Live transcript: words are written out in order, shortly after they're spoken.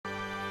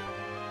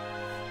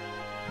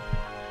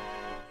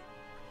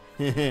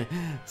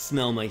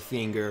Smell my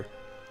finger.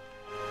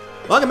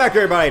 Welcome back,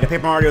 everybody, to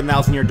Paper Mario and the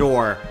Thousand Year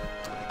Door.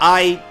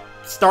 I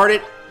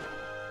started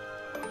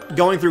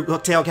going through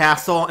Freaktail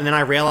Castle, and then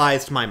I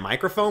realized my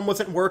microphone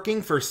wasn't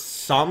working for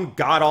some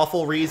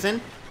god-awful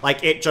reason.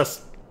 Like, it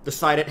just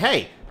decided,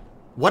 hey,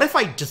 what if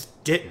I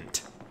just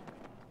didn't?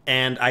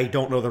 And I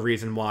don't know the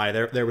reason why.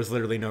 There was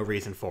literally no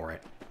reason for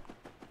it.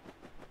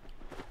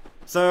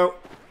 So,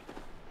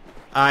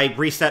 I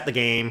reset the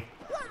game.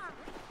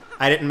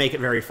 I didn't make it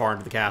very far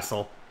into the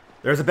castle.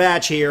 There's a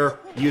badge here.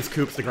 Use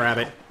Koops to grab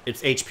it.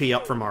 It's HP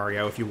up for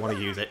Mario if you want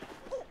to use it.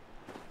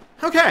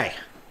 Okay.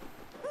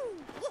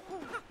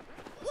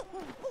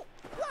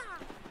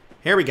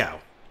 Here we go.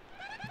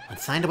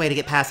 Let's find a way to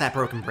get past that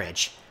broken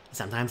bridge.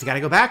 Sometimes you gotta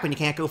go back when you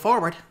can't go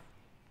forward.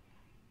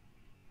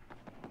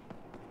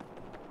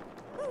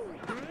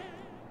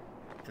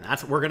 And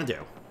that's what we're gonna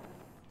do.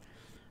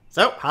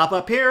 So, hop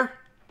up here.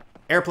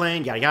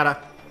 Airplane, yada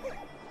yada.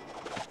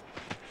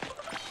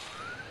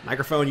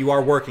 Microphone, you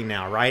are working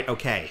now, right?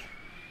 Okay.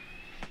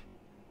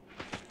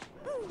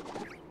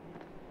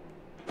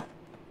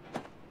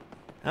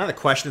 Now the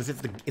question is,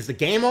 is the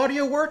game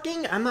audio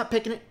working? I'm not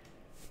picking it.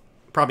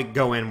 Probably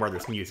go in where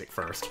there's music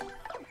first.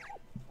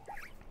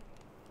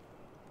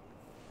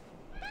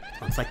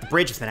 Looks like the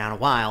bridge has been out a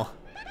while.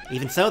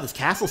 Even so, this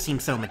castle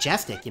seems so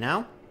majestic, you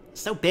know?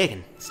 So big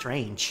and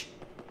strange.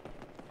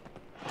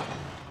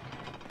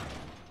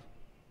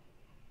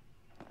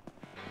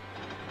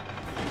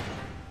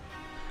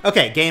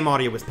 Okay, game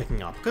audio was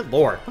picking up. Good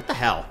lord, what the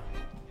hell?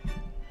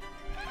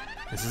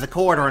 This is a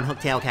corridor in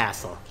Freaktail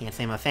Castle. Can't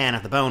say I'm a fan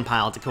of the bone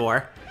pile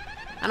decor.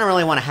 I don't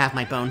really want to have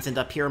my bones end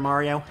up here,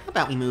 Mario. How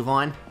about we move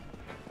on?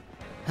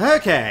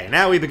 Okay,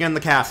 now we begin the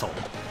castle.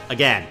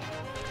 Again.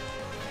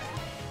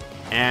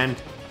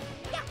 And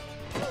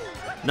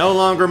no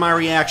longer my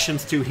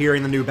reactions to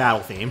hearing the new battle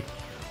theme.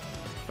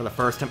 For the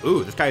first time.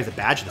 Ooh, this guy has a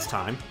badge this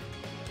time.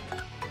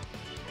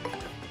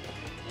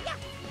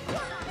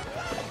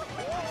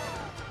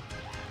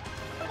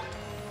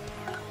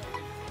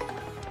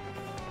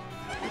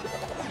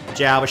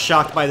 Yeah, I was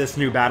shocked by this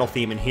new battle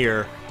theme in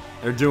here.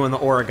 They're doing the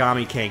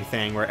Origami King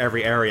thing, where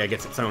every area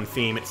gets its own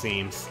theme, it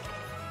seems.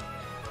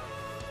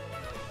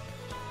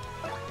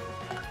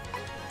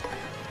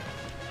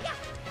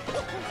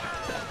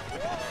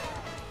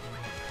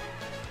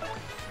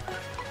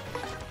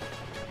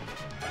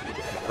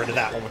 Get rid of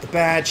that one with the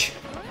badge.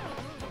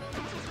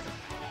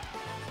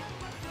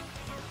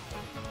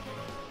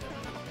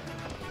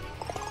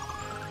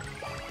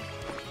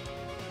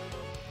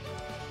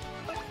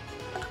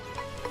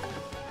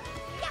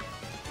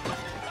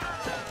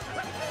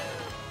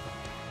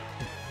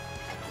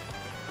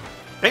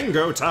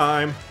 Bingo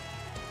time!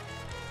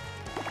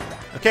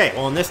 Okay,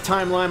 well in this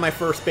timeline, my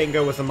first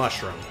bingo was a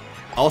mushroom.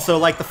 Also,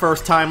 like the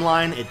first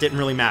timeline, it didn't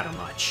really matter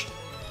much.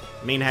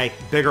 I mean, hey,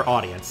 bigger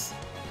audience.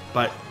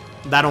 But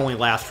that only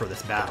lasts for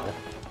this battle.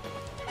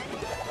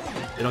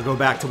 It'll go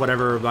back to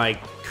whatever my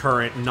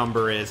current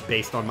number is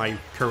based on my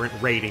current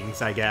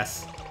ratings, I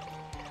guess.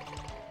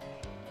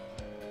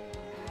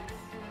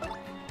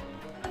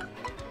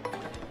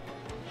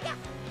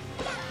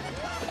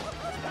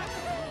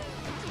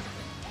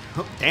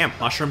 Oh, damn,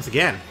 mushrooms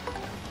again.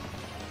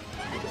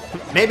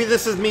 Maybe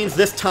this means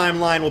this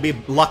timeline will be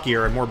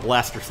luckier and more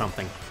blessed or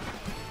something.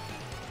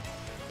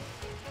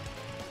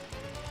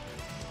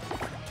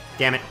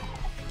 Damn it.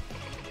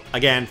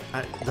 Again,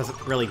 it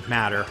doesn't really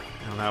matter.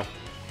 I don't know.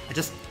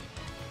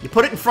 You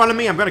put it in front of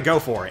me, I'm gonna go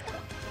for it.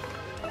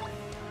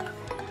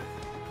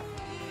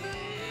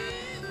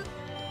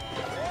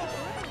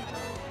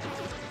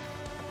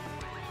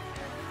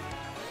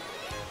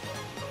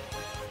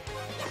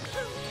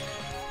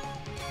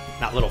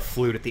 That little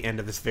flute at the end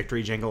of this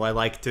victory jingle I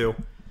like, too.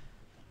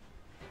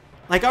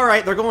 Like,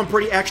 alright, they're going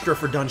pretty extra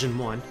for Dungeon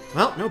 1.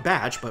 Well, no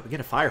badge, but we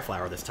get a Fire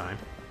Flower this time.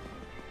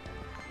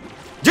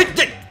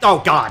 Oh,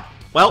 God!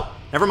 Well,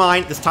 never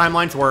mind, this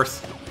timeline's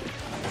worse.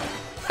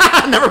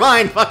 Haha, never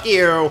mind, fuck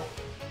you!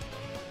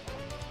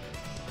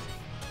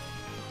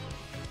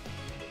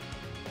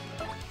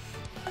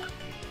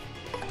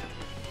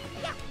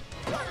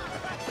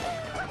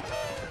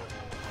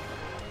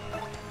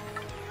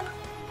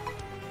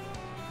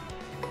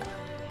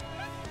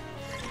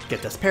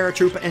 Get this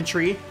Paratroopa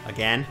entry,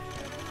 again.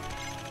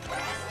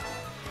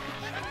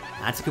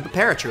 That's a Koopa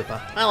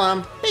Paratroopa.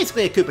 Well,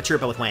 basically a Koopa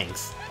Troopa with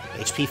wings.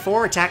 HP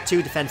 4, Attack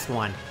 2, Defense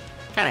 1.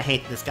 Kinda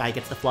hate that this guy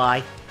gets to fly.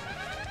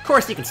 Of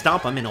course you can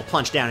stomp him and he'll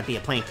plunge down and be a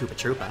plain Koopa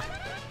Troopa.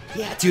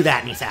 Yeah, do that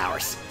and he's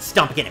ours.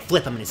 Stomp again and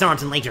flip him and his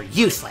arms and legs are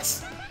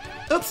useless.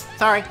 Oops,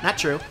 sorry, not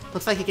true.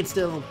 Looks like you can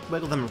still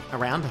wiggle them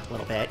around a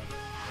little bit.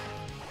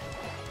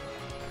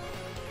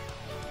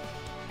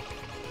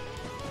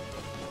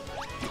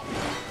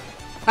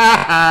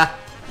 Ha ha!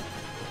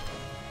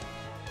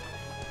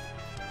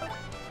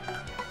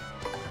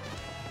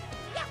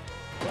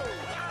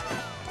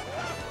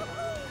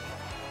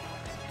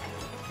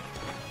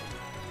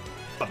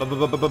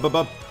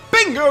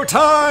 Bingo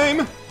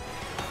time!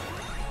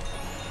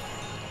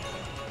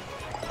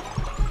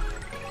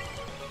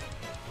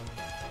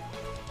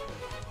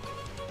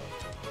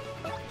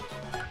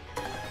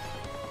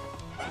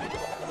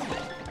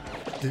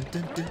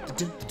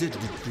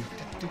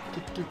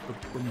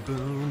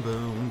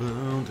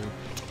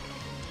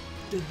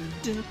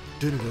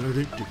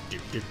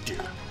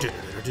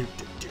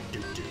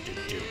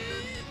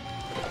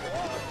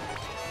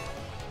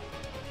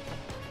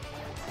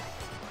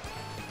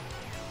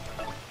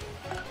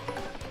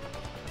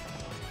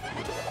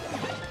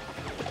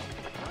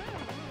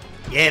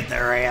 Get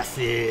their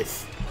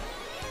asses!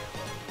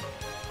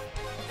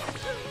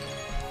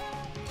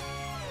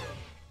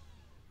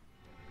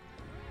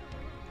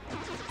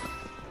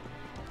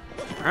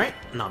 Alright,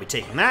 and I'll be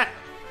taking that.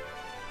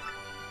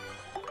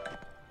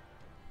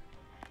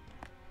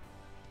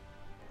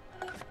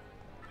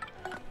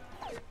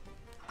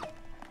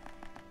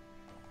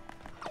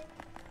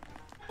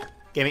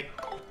 Gimme.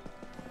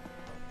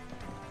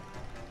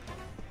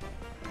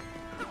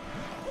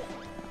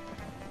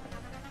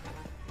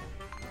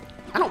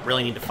 I don't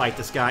really need to fight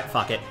this guy.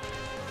 Fuck it.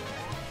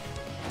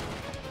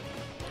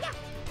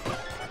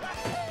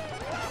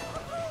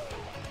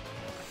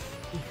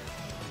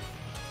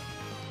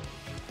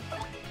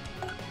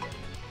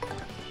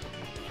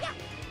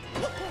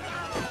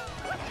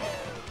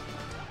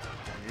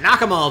 Knock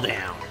them all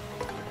down.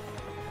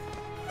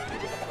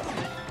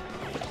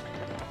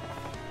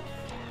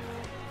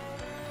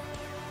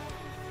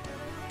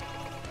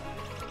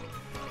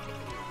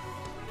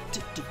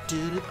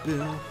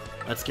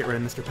 Let's get rid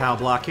of Mr. Pow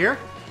Block here.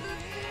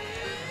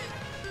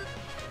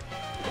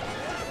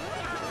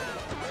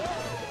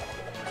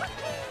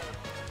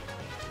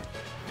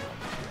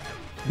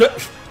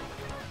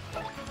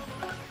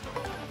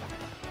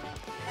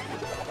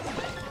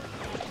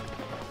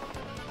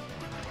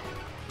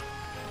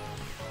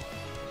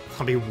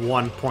 I'll be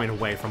 1 point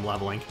away from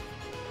leveling.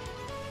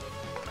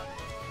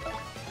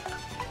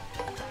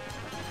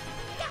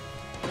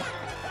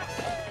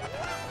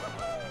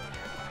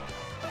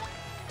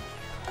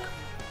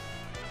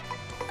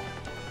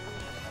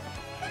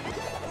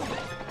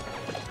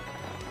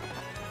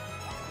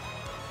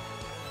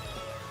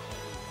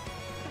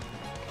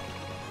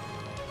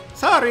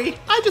 Sorry,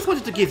 I just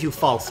wanted to give you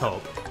false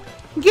hope.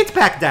 Get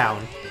back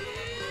down.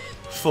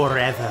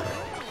 Forever.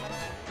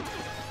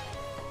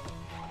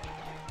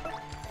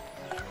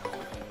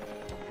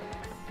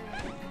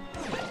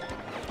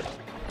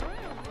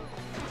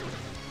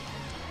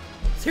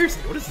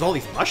 Seriously, what is all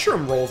these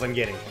mushroom rolls I'm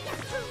getting?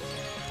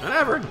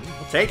 Whatever,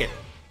 I'll take it.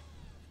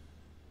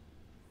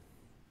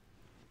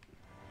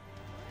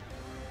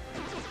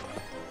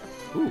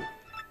 Ooh,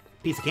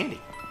 piece of candy.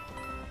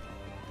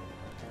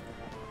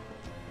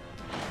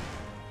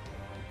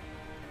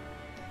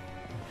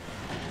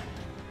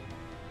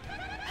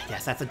 I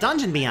guess that's a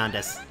dungeon beyond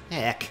us.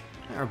 Heck,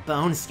 there are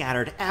bones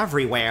scattered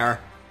everywhere.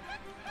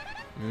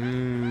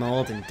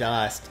 Mold and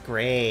dust,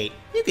 great.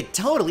 You could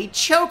totally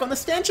choke on the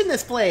stench in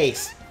this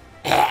place.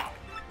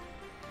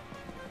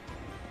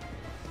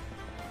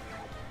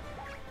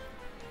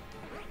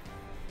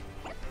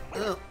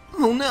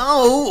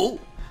 Oh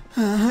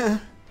no!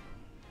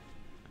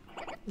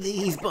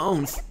 These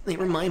bones, they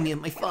remind me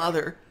of my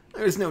father.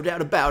 There's no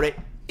doubt about it.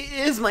 It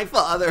is my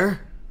father.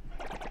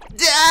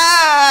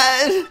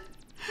 Dad!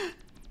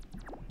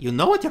 You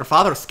know what your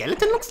father's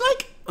skeleton looks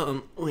like?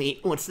 Wait,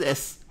 what's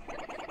this?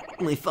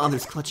 My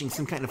father's clutching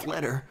some kind of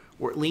letter,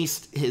 or at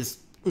least his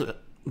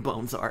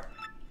bones are.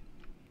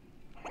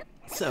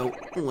 So,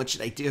 what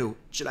should I do?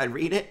 Should I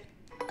read it?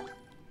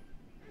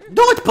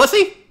 Do it,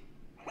 pussy!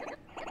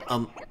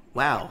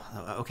 Wow,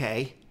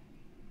 okay.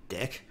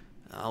 Dick,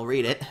 I'll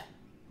read it.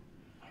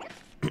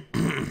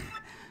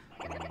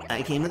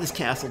 I came to this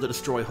castle to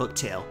destroy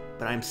Hooktail,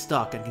 but I'm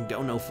stuck and can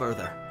go no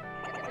further.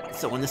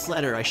 So in this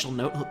letter I shall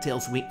note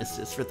Hooktail's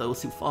weaknesses for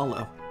those who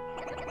follow.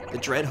 The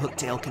dread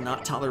Hooktail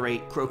cannot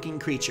tolerate croaking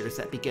creatures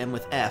that begin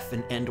with F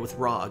and end with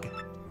Rog.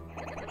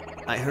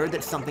 I heard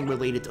that something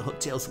related to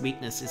Hooktail's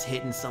weakness is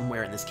hidden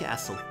somewhere in this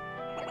castle.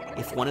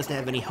 If one is to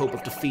have any hope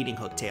of defeating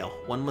Hooktail,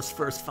 one must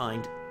first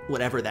find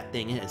whatever that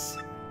thing is.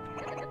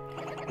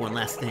 One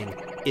last thing.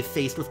 If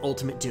faced with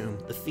ultimate doom,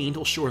 the fiend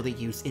will surely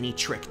use any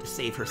trick to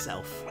save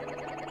herself.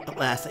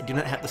 Alas, I do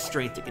not have the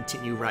strength to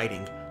continue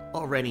writing.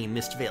 Already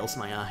mist veils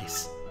my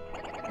eyes.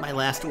 My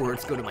last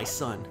words go to my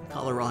son,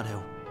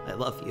 Colorado. I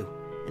love you,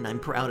 and I'm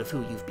proud of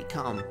who you've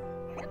become.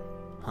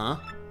 Huh?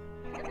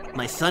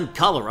 My son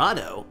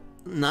Colorado?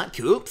 Not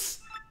Coops?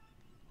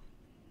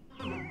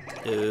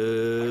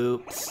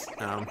 Oops.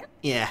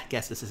 Yeah,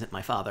 guess this isn't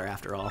my father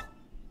after all.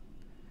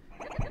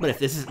 But if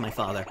this isn't my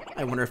father,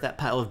 I wonder if that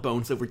pile of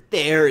bones over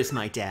there is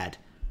my dad.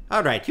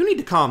 Alright, you need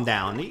to calm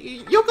down.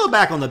 You'll go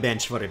back on the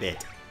bench for a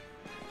bit.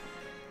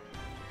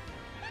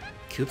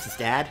 Coops'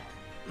 dad?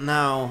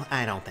 No,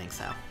 I don't think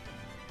so.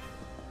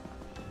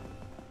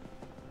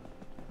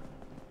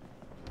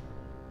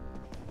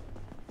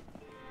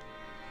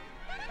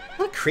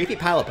 What a creepy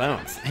pile of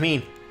bones. I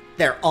mean,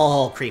 they're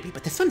all creepy,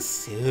 but this one's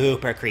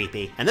super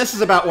creepy. And this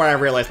is about where I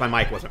realized my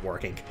mic wasn't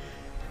working.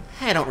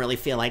 I don't really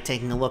feel like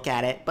taking a look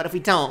at it, but if we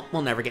don't,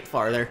 we'll never get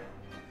farther.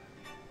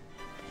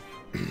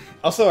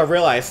 Also, I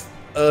realized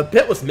a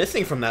bit was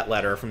missing from that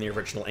letter from the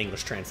original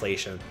English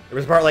translation. There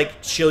was a part like,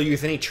 she'll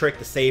use any trick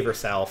to save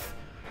herself.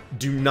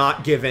 do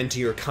not give in to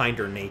your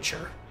kinder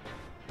nature.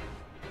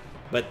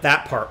 But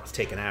that part was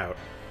taken out.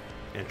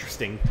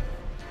 Interesting.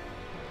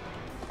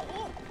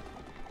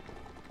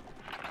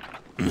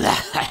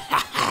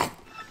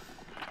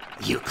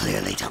 You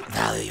clearly don't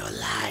value your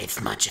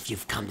lives much if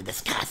you've come to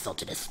this castle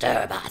to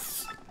disturb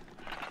us.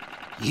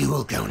 You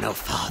will go no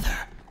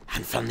farther,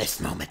 and from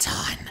this moment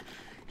on,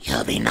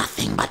 you'll be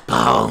nothing but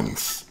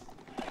bones.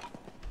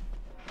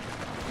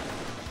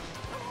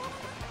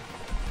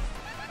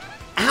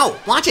 Ow!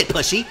 Watch it,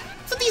 Pushy!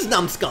 What's with these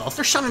numbskulls?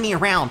 They're shoving me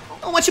around.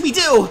 Oh, what should we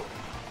do?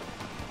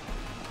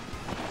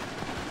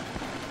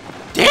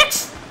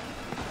 Dicks?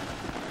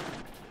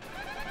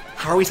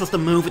 How are we supposed to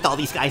move with all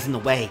these guys in the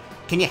way?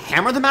 Can you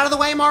hammer them out of the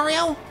way,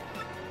 Mario?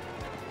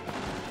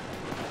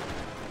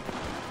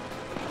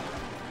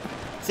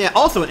 So yeah,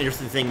 also an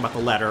interesting thing about the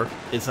letter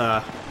is,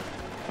 that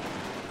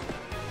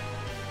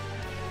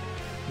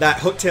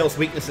Hooktail's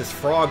weakness is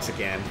frogs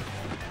again.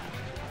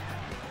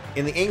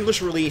 In the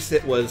English release,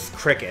 it was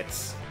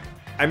crickets.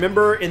 I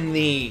remember in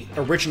the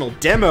original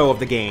demo of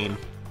the game,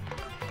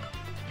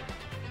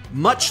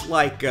 much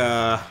like,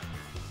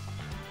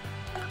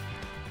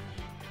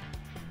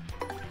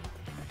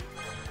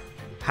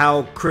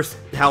 how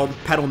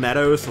Petal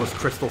Meadows was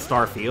Crystal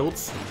Star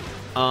Fields,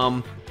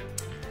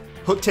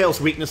 Hooktail's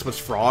weakness was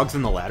frogs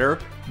in the letter,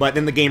 but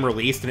then the game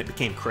released and it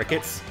became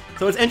crickets.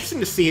 So it's interesting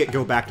to see it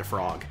go back to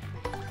frog.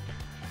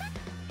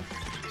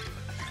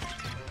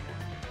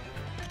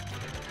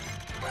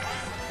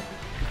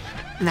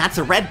 And that's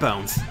a red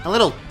bones. A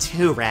little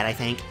too red, I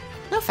think.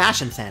 No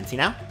fashion sense, you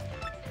know?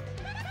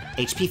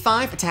 HP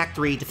 5, attack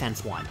 3,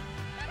 defense 1.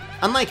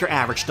 Unlike your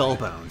average dull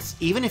bones,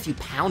 even if you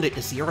pound it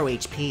to 0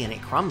 HP and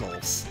it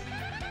crumbles,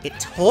 it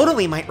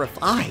totally might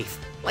revive,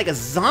 like a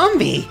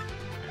zombie!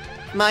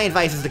 My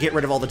advice is to get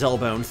rid of all the dull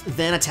bones,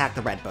 then attack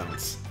the red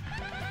bones.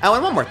 Oh,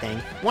 and one more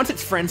thing. Once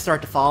its friends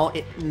start to fall,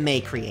 it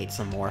may create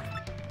some more.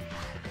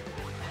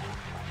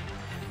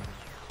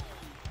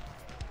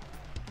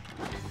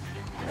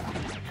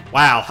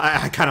 Wow,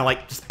 I kind of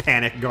like just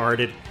panic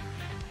guarded.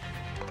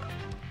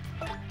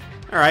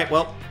 Alright,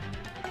 well,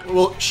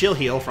 she'll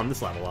heal from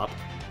this level up.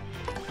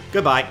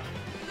 Goodbye.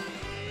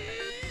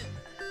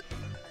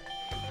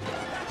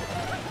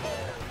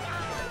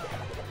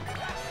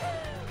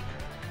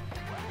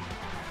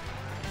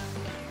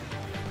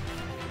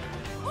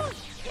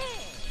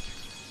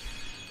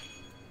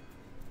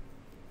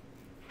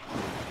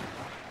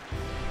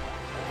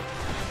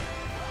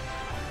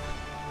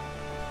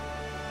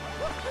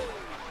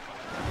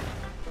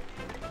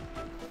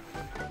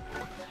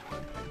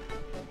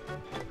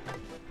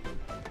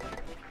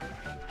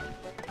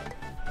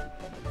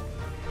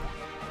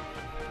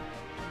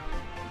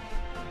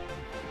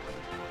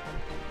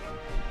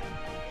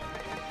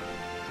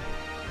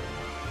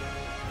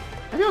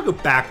 Maybe I'll go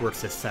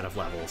backwards this set of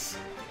levels.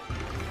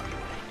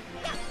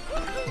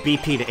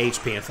 BP to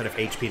HP instead of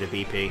HP to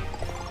BP.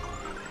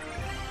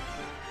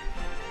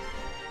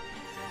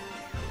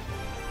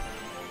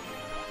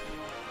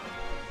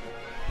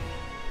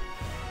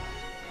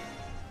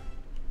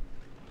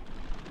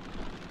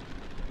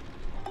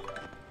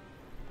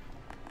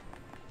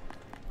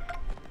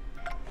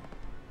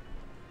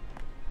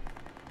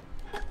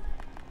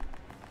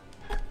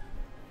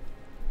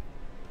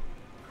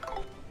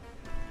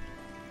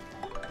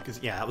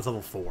 Yeah, that was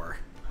level 4.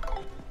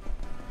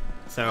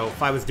 So,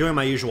 if I was doing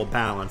my usual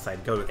balance,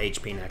 I'd go with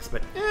HP next,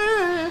 but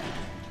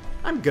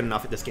I'm good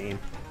enough at this game.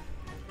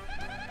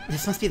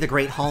 This must be the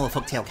Great Hall of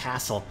Hooktail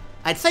Castle.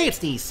 I'd say it's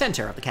the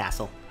center of the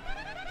castle.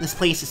 This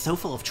place is so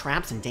full of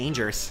traps and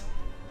dangers.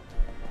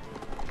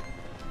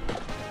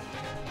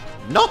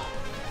 Nope!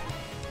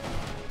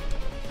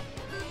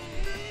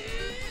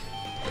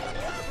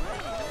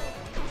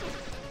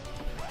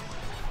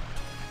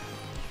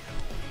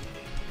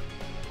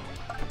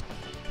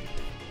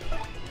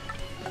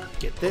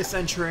 Get this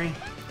entry.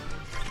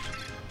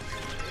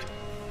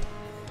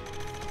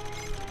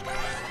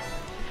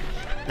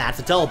 That's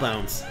a dull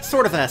bones.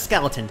 Sort of a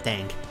skeleton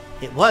thing.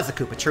 It was a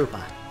Koopa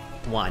Troopa.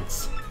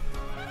 Once.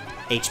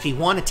 HP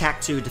 1, attack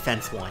 2,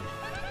 defense 1.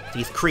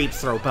 These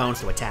creeps throw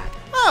bones to attack.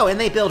 Oh, and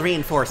they build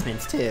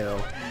reinforcements too.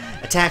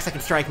 Attacks that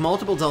can strike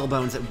multiple dull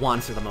bones at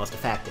once are the most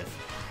effective.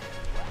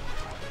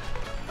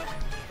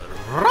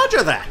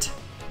 Roger that!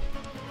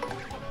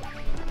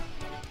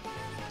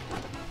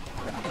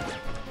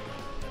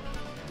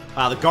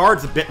 Wow, the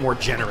guard's a bit more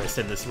generous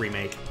in this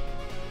remake.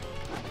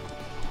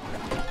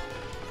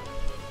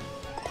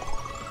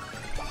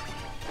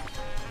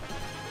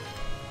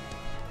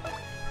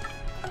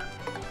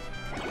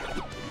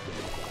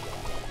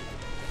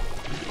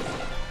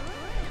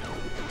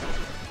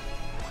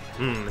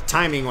 The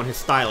timing on his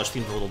stylish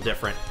seems a little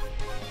different.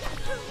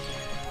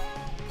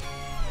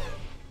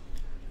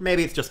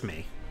 Maybe it's just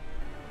me.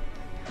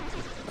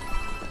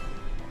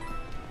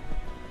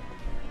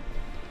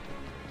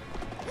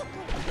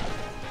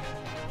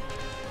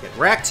 Get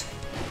wrecked.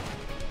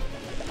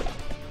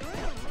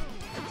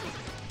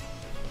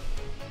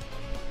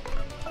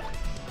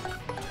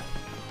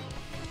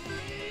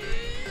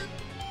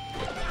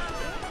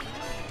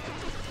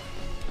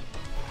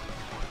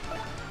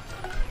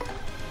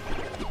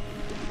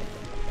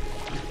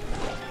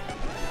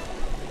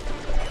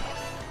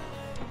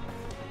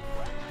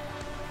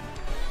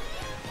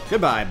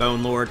 Goodbye,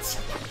 Bone Lords.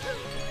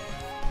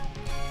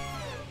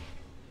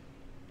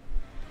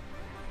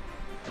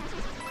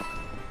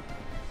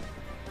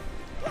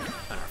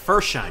 Our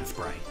first Shine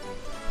Sprite.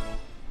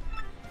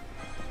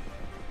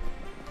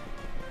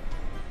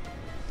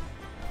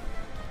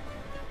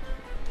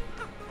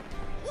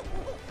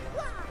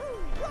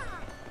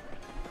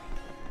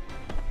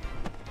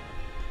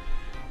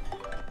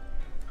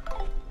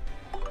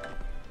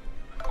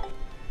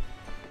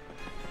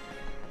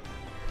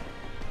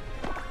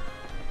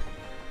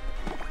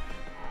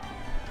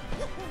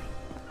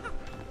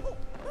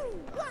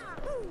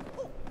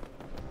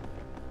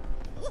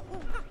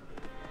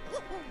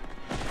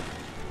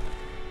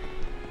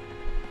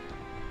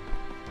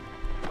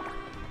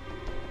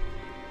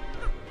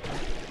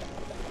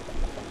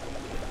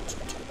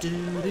 Do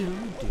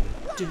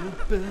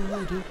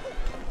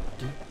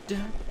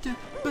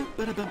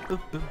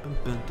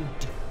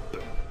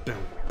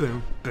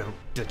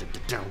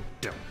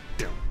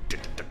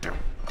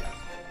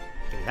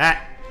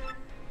that.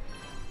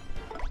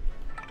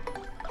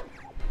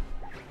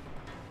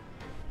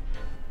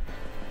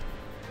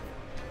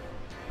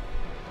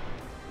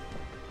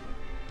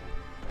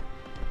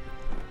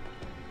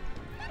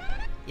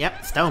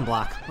 Yep, stone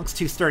block. Looks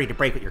too sturdy to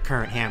break with your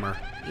current hammer.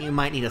 You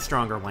might need a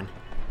stronger one.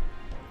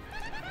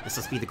 This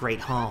must be the Great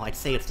Hall. I'd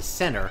say it's the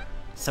center.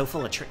 So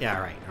full of yeah,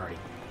 alright.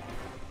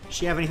 Does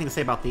she have anything to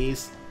say about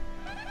these?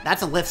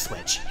 That's a lift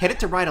switch. Hit it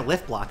to ride a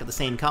lift block of the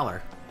same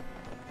color.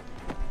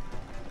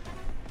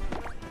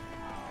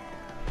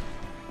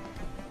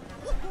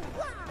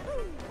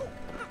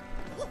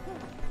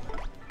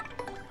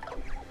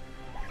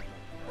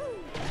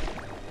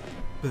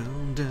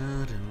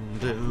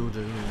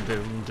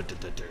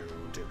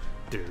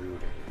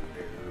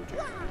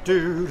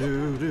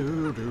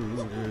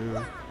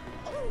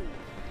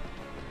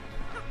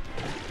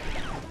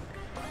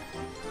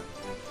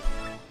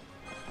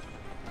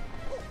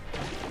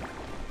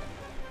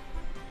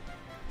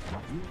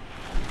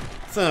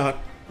 It's a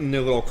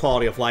new little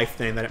quality of life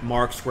thing that it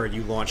marks where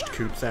you launched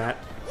Koops at.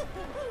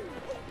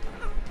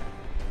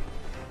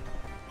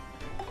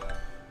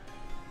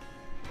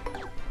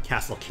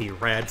 Castle key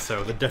red,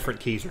 so the different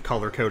keys are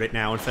color-coded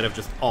now instead of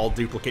just all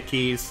duplicate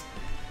keys.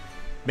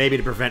 Maybe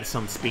to prevent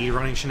some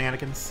speedrunning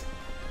shenanigans.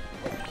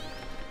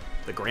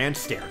 The Grand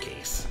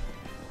Staircase.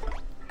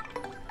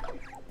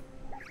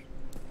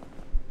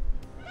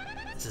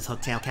 This is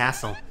Hooktail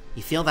Castle.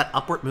 You feel that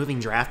upward moving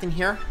draft in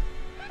here?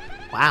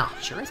 Wow,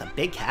 sure is a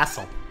big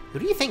castle. Who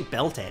do you think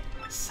built it?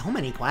 So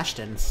many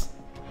questions.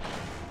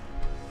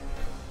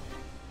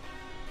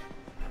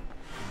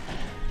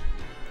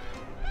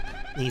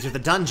 These are the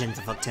dungeons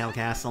of Hooktail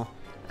Castle.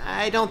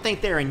 I don't think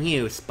they're in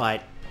use,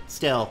 but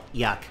still,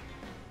 yuck.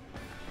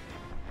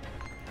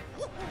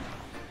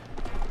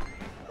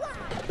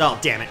 Oh,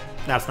 damn it.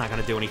 That's not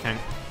gonna do anything.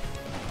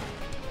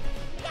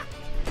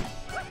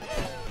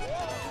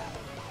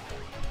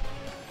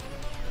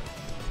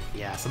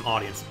 Yeah, some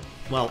audience...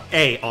 Well,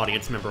 a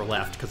audience member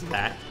left because of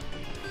that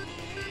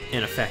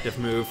ineffective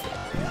move.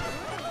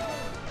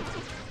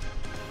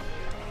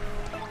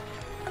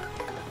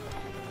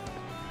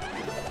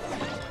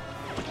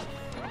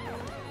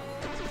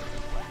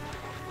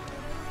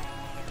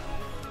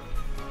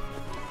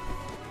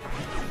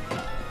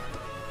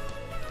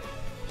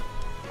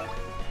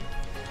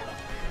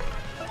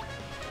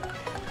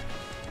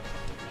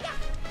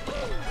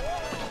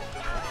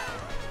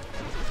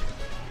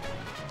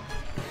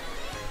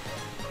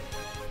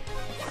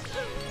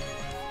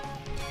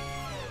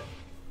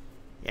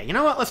 Yeah, you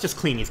know what? Let's just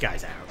clean these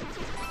guys out.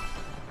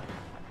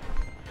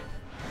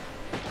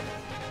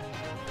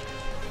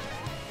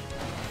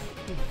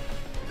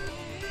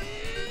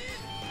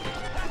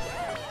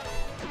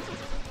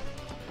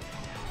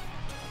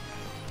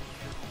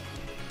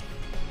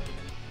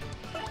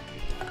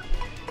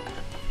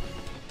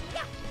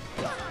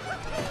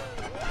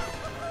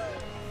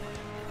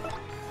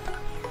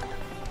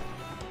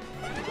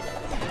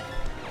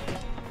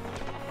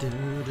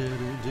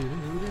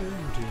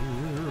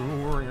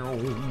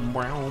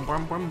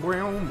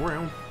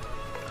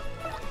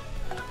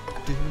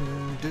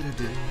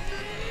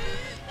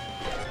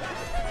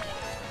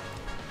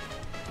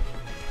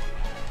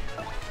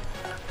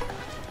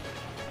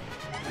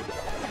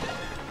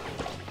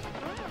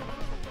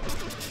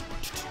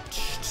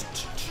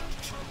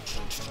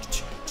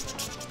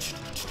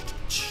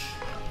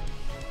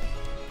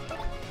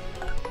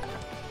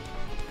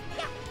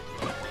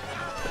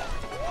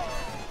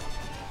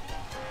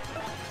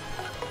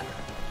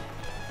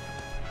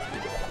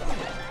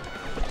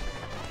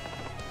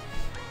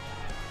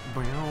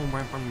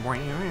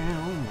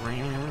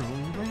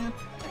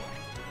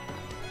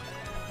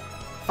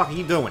 Fuck are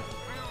you doing?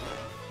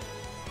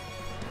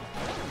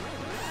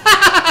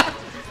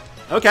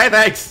 Okay,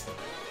 thanks.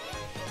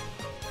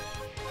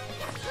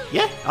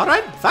 Yeah,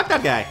 alright. Fuck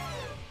that guy.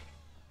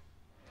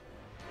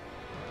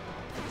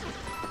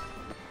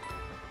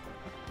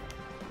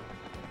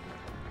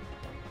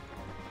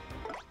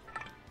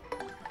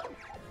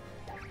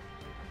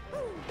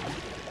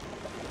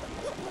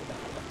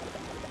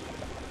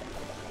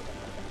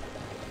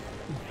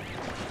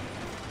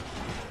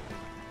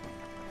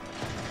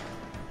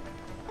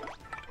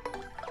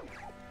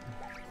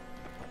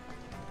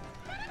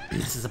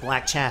 This is a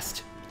black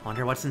chest.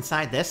 Wonder what's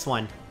inside this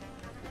one.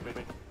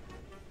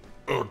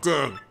 Oh,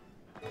 dang.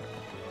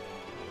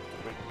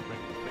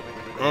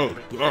 Hey,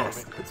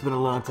 yes. It's been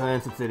a long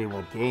time since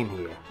anyone came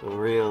here. A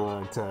real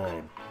long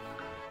time.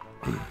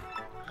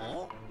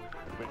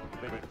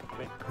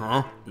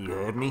 Huh? You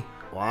heard me?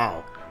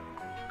 Wow.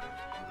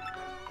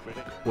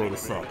 Wait a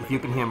sec. If you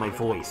can hear my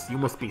voice, you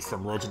must be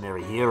some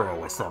legendary hero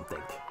or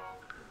something.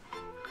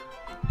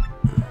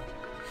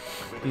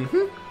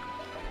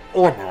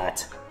 Or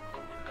not.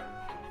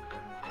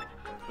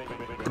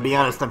 To be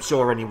honest, I'm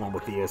sure anyone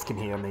with ears can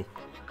hear me.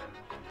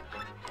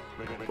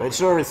 But it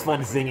sure is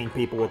fun zinging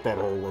people with that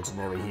whole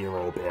legendary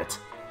hero bit.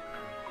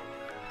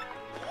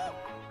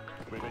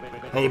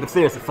 Hey, but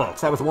seriously,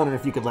 folks, I was wondering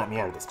if you could let me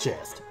out of this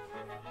chest.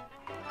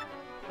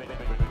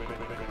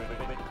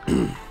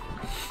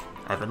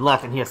 I've been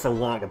locked in here so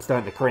long, I'm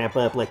starting to cramp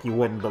up like you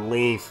wouldn't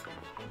believe.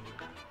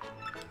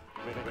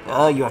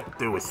 All you have to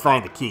do is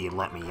find the key and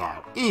let me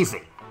out.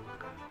 Easy!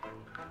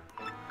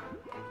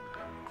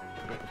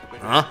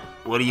 Huh?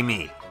 What do you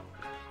mean?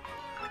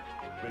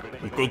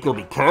 You think you'll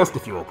be cursed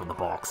if you open the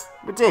box?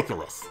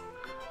 Ridiculous.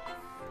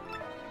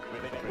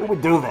 Who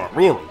would do that,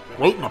 really?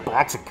 Wait in a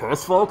box and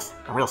curse folks?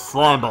 A real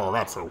slimeball,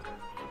 that's who.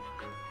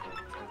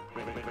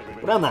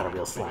 But I'm not a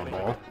real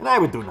slimeball, and I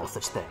would do no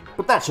such thing.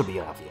 But that should be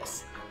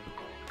obvious.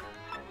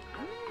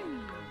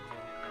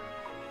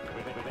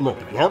 Look,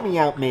 if you help me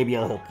out, maybe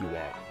I'll help you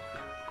out.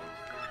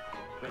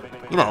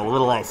 You know, a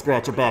little I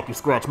scratch your back, you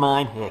scratch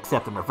mine,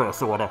 except in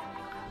reverse order.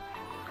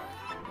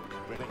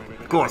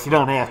 Of course, you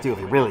don't have to if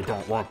you really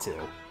don't want to.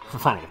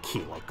 Finding a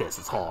key like this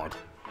is hard.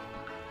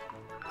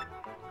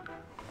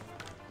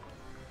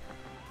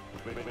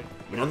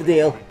 You know the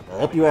deal. I'll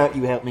help you out,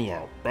 you help me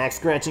out. Back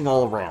scratching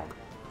all around.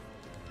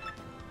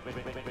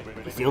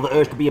 If you feel the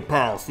urge to be a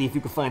pal, see if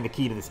you can find the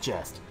key to this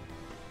chest.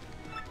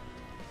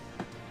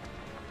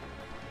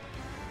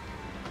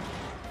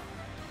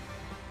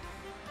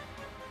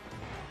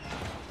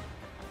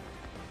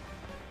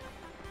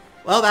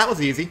 Well, that was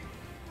easy.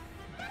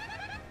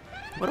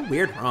 What a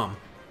weird room.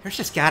 There's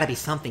just gotta be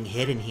something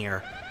hidden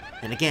here.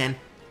 And again,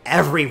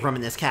 every room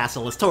in this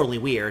castle is totally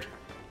weird.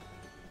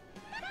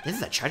 This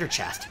is a treasure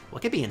chest.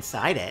 What could be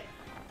inside it?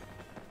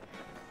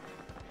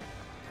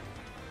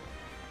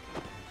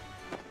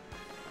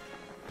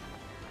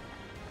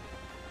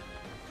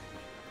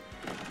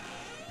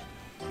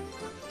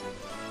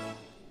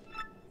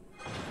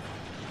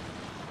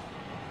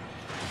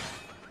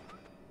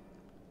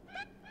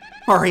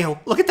 Mario,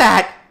 look at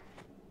that!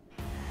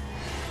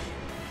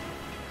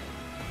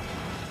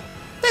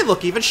 They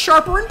look even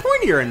sharper and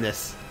pointier in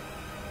this.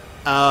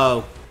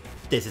 Oh,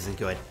 this isn't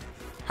good.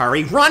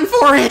 Hurry, run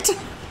for it!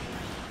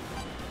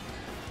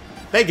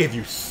 They give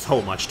you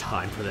so much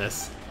time for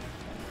this.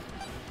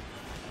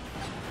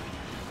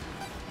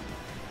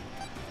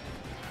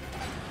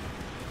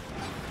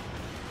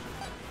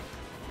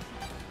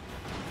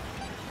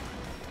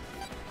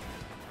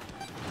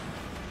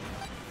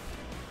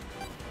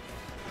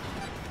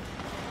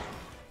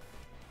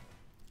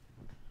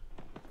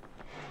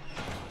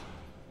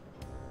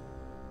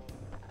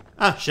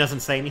 Ah, she doesn't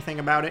say anything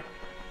about it.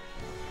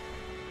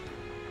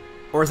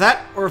 Or is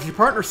that, or if your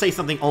partner says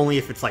something only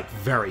if it's, like,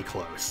 very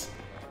close.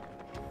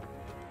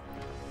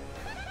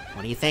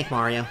 What do you think,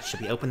 Mario? Should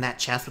we open that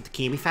chest with the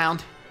key we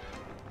found?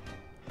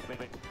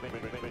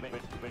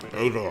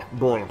 Hey there.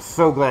 Boy, I'm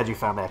so glad you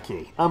found that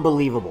key.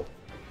 Unbelievable.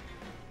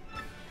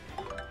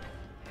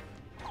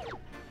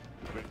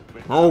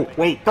 Oh,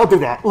 wait, don't do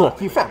that.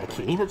 Look, you found the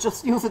key.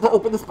 Just use it to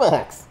open this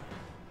box.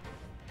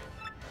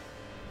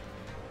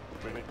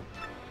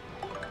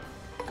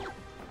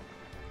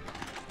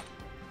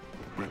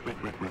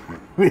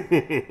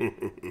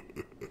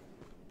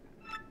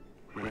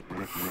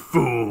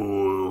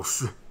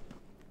 Fools.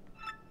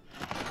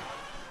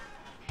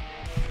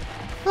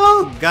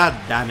 Oh, god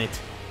damn it.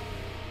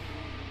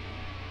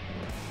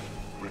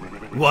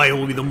 Why,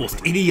 only the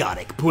most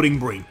idiotic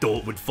pudding-brain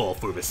thought would fall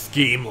for a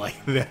scheme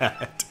like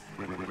that.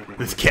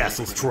 This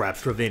castle's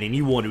traps prevent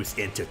anyone who's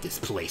entered this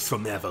place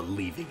from ever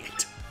leaving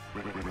it.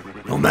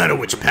 No matter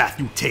which path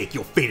you take,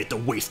 you're fated to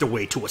waste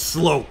away to a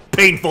slow,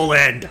 painful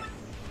end.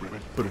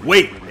 But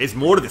wait, there's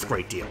more to this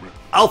great deal.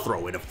 I'll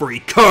throw in a free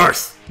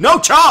curse! No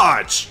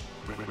charge!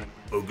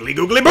 Oogly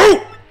googly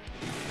boo!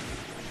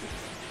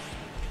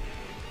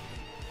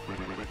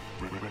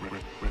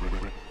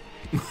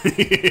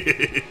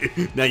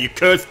 Now you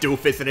curse,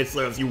 doofus, and it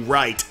serves you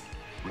right.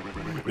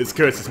 This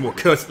curse is more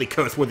cursedly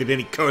curse-worthy than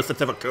any curse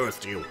that's ever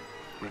cursed you.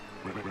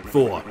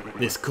 For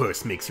this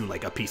curse makes you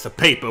like a piece of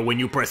paper when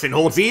you press and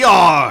hold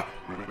ER!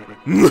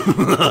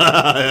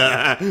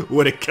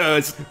 What a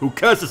curse! Who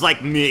curses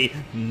like me?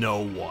 No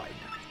one.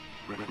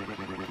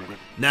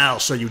 Now I'll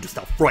show you just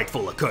how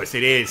frightful a curse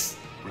it is.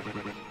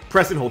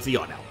 Press and hold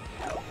ER now.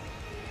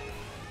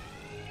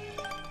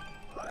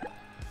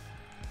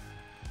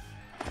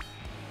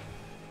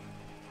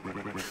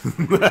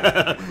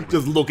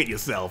 Just look at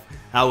yourself.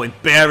 How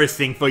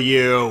embarrassing for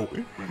you.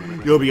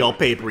 You'll be all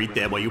papery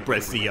then while you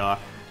press CR.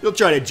 You'll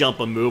try to jump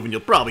a move and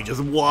you'll probably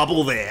just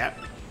wobble there.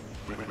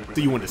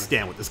 Do you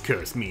understand what this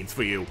curse means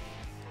for you?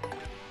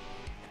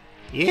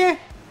 Yeah?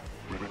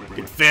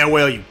 Then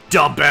farewell, you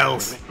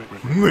dumbbells!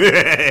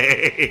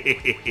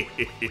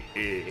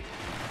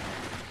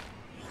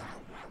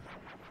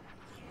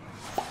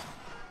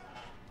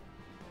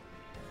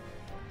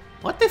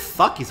 What the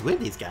fuck is with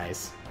these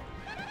guys?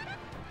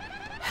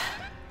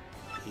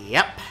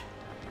 Yep.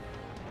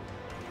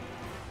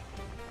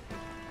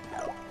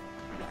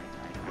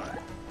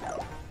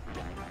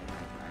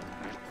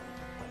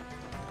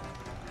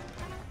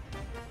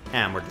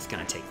 And we're just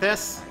gonna take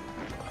this.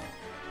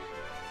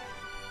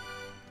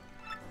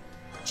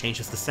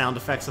 Changes the sound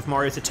effects of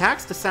Mario's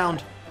attacks to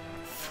sound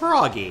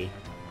froggy.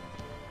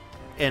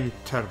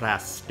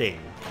 Interesting.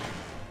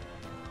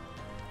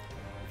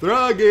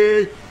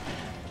 Froggy!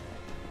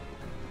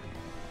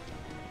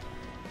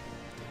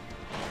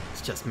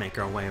 Let's just make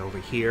our way over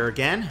here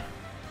again.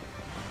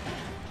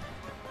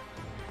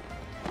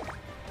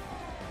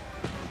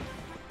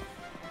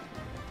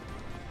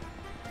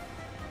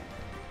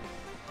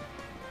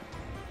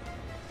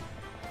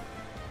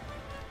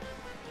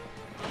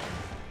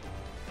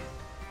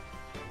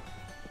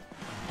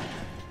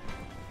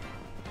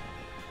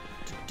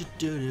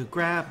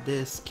 Grab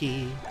this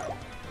key.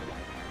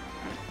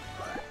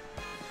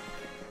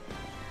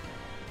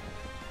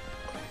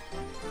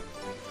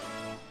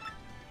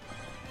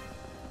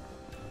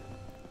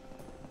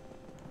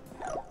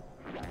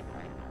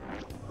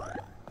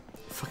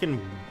 Fucking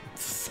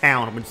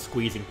sound, I've been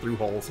squeezing through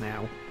holes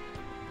now.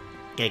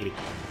 Giggity.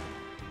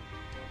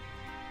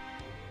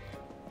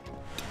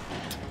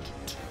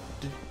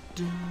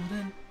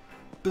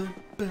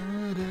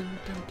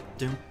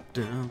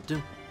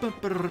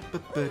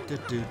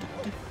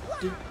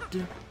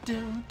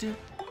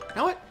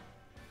 Know what?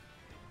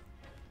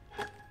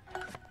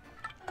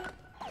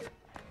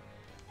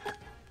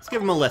 Let's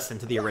give him a listen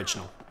to the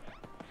original.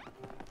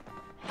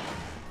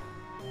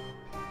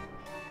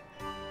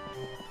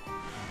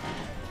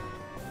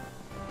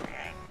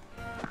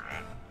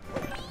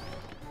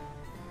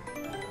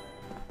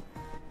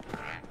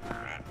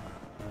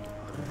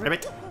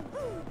 Ribbit.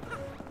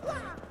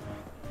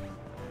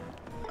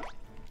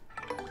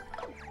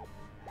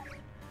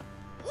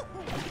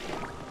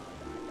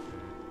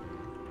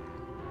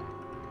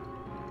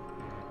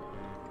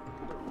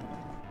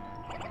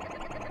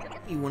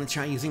 You want to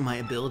try using my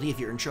ability if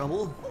you're in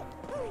trouble?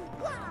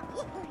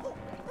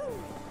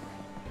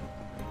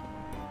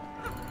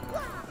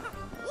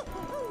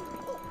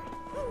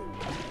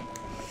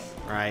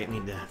 Alright,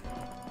 need to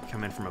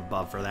come in from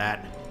above for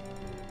that.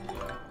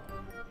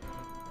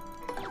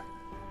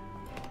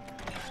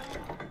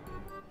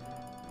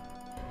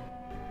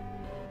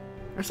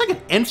 There's like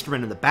an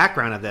instrument in the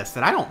background of this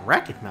that I don't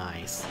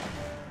recognize.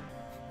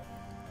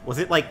 Was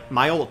it like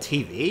my old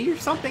TV or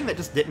something that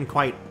just didn't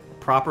quite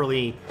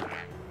properly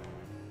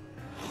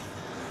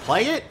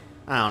play it?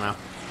 I don't know.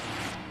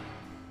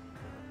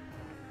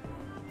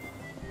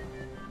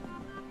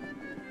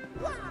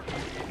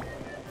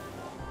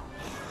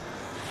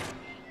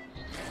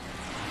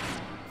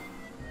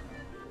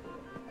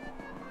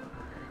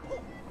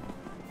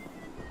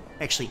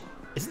 Actually,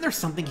 isn't there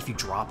something if you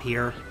drop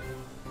here?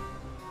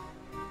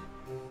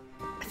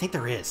 I think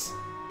there is.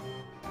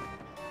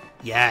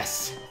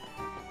 Yes!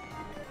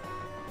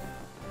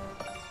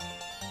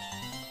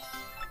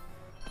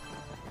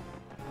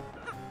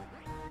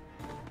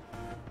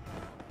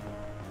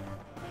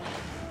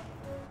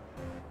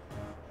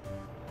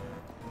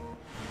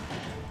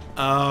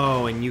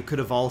 Oh, and you could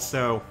have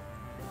also...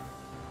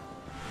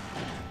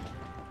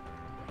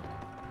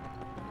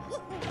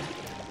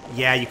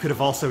 Yeah, you could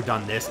have also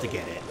done this to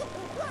get it.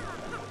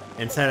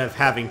 Instead of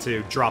having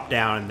to drop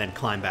down and then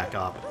climb back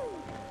up.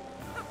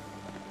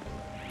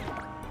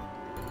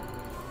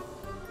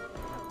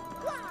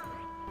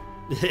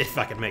 If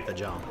I can make the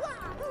jump.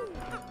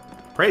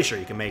 Pretty sure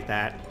you can make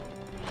that.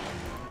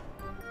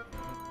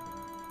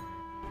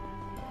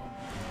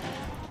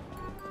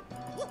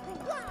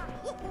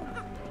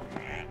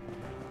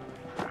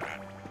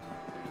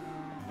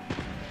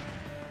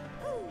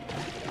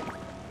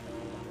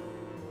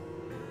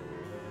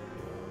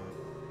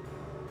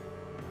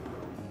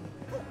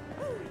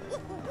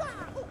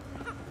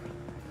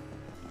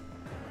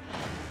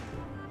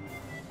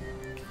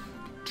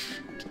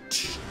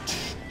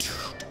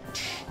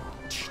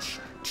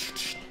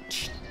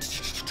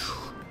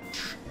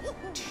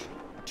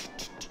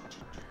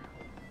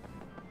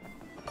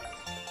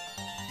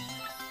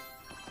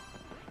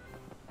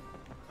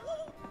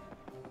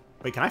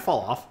 Wait, can I fall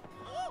off?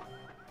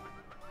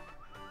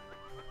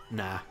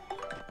 Nah.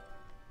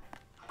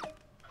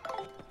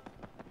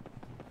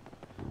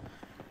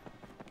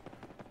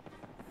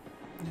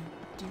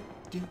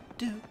 I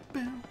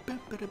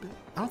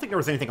don't think there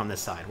was anything on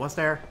this side, was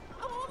there?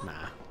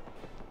 Nah.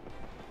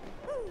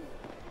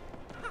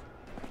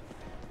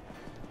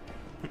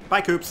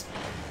 Bye, Koops.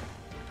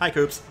 Hi,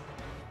 Koops.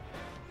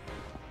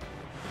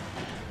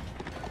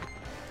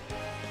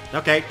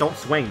 Okay, don't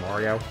swing,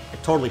 Mario. I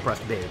totally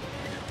pressed B.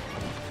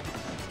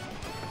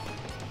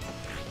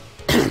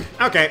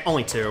 Okay,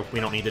 only two. We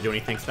don't need to do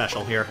anything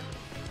special here.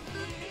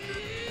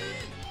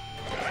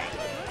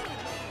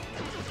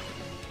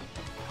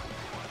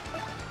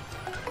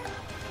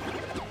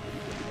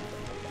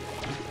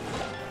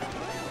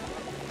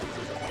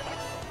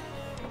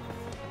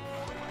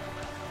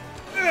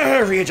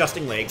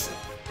 Readjusting legs.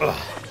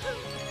 Ugh.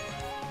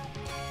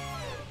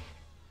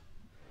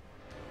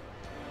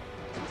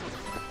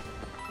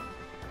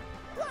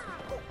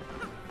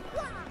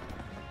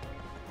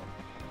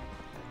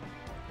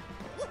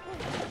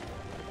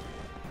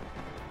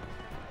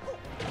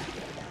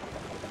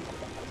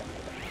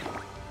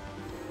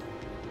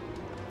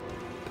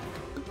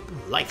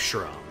 Life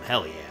Shroom,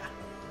 hell yeah.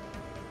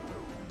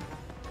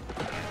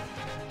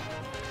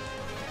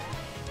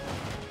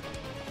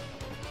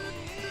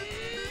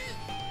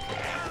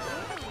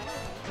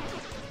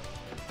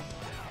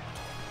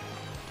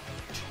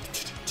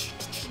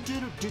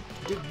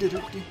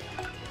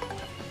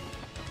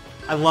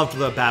 I loved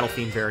the battle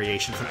theme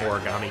variations in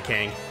Origami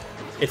King.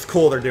 It's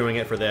cool they're doing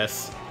it for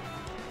this.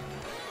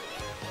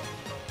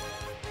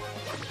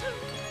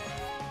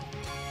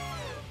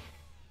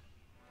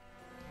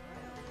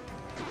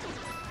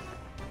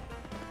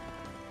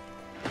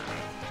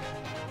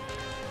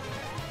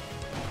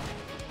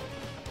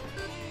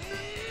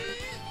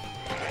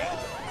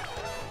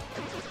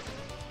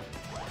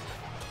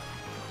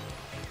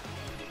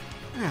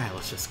 Alright,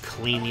 let's just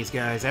clean these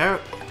guys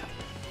out.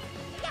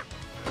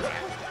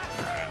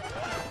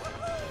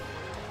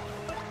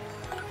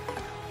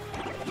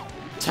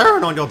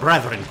 Turn on your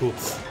brethren,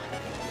 Goops.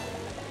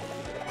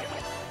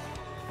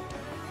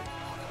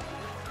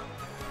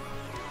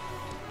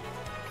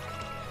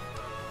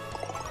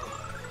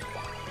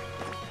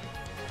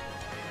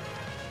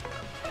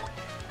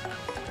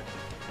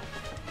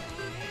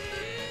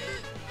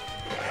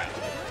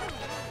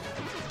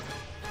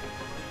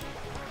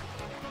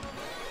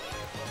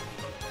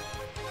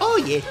 Oh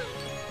yeah.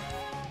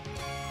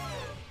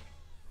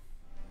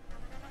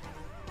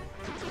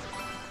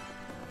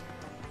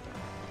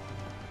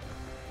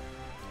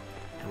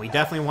 And we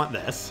definitely want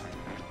this.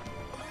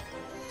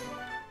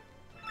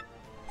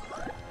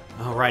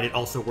 Oh right, it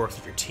also works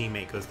if your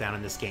teammate goes down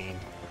in this game.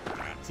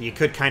 So you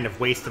could kind of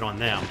waste it on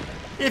them.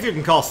 If you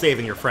can call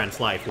saving your friend's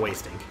life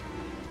wasting.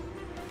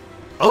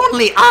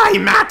 Only I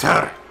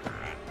matter!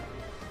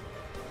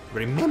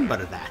 Remember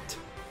that.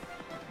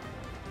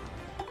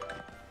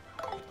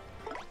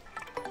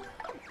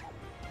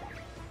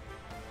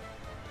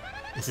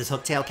 This is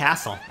Hooktail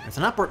Castle. There's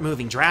an upward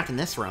moving draft in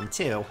this room,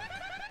 too.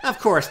 Of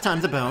course,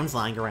 tons of bones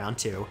lying around,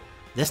 too.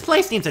 This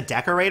place needs a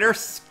decorator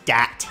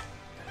stat.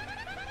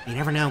 You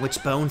never know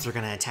which bones are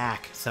gonna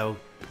attack, so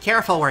be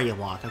careful where you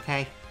walk,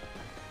 okay?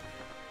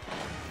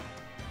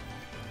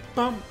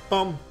 Bum,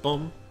 bum,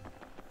 bum.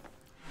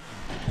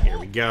 Here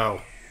we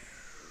go.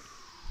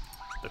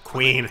 The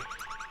queen.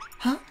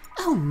 Huh?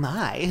 Oh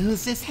my,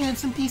 who's this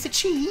handsome piece of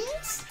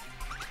cheese?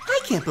 I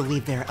can't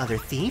believe there are other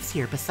thieves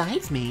here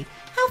besides me.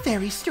 How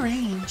very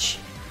strange.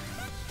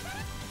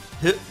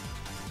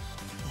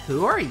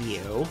 Who are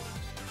you?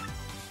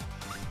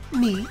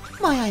 Me?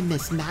 Why, I'm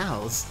Miss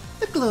Mouse,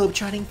 the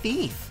globe-trotting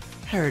thief.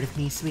 Heard of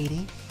me,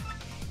 sweetie?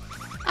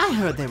 I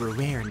heard there were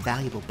rare and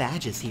valuable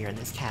badges here in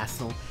this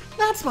castle.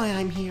 That's why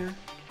I'm here.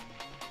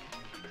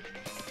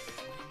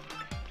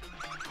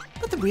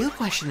 But the real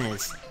question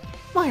is,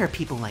 why are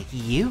people like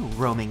you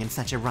roaming in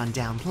such a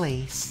rundown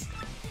place?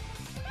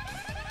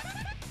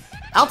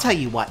 I'll tell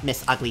you what,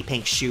 Miss Ugly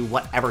Pink Shoe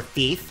whatever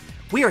thief,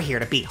 we are here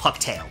to beat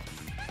Hooktail.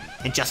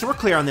 And just so we're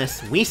clear on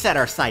this, we set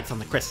our sights on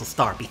the Crystal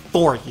Star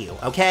before you,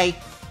 okay?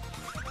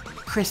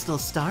 Crystal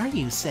Star,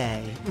 you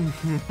say?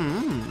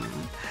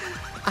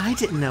 I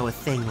didn't know a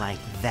thing like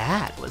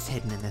that was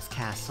hidden in this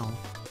castle.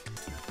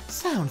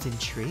 Sounds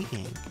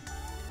intriguing.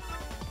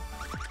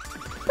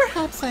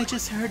 Perhaps I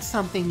just heard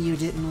something you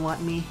didn't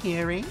want me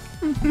hearing?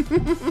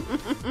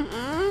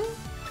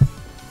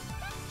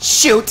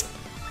 Shoot!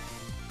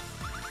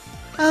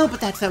 Oh,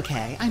 but that's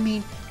okay. I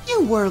mean,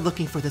 you were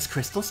looking for this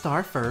Crystal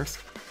Star first.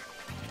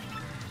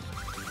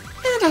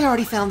 And I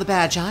already found the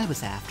badge I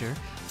was after,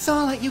 so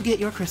I'll let you get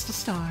your Crystal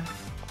Star.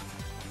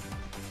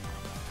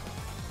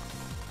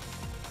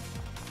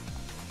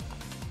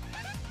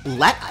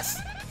 Let us?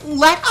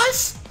 Let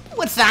us?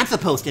 What's that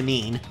supposed to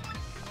mean?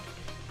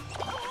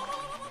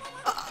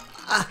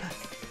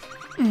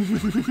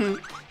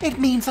 It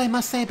means I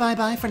must say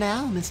bye-bye for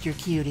now, Mr.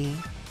 Cutie.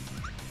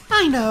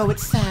 I know,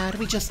 it's sad.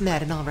 We just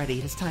met and already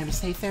it is time to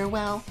say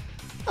farewell.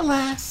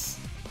 Alas.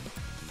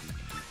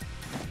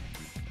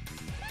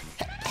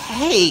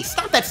 Hey,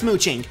 stop that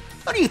smooching!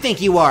 Who do you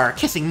think you are,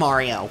 kissing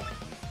Mario?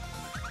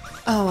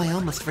 Oh, I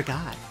almost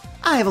forgot.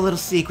 I have a little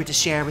secret to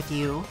share with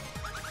you.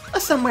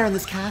 Somewhere in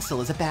this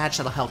castle is a badge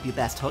that'll help you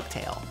best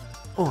Hooktail.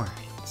 Or,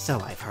 so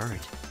I've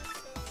heard.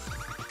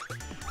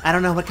 I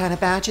don't know what kind of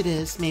badge it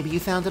is. Maybe you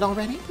found it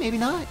already, maybe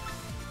not.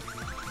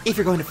 If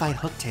you're going to fight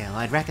Hooktail,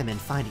 I'd recommend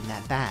finding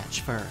that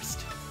badge first.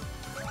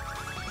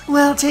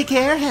 Well, take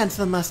care,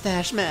 handsome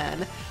mustache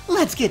man.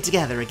 Let's get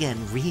together again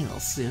real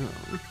soon.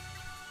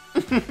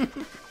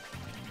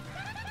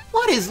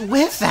 What is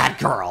with that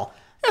girl?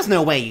 There's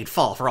no way you'd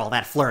fall for all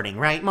that flirting,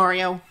 right,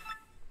 Mario?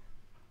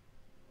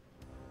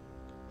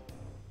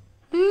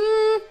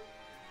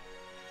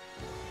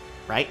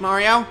 Right,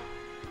 Mario?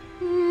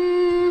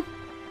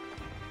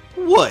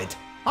 Wood.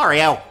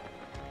 Mario.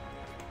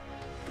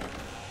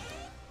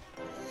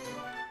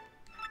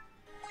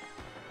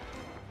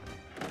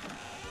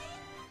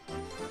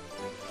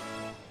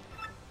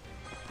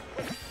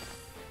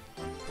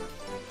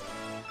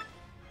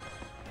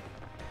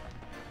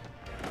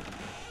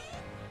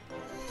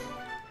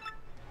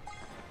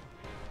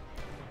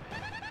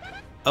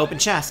 Open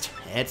chest.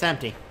 It's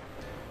empty.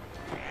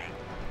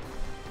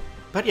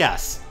 But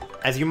yes,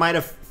 as you might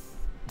have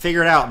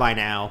figured out by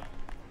now,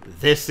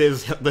 this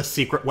is the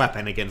secret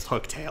weapon against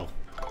Hooktail.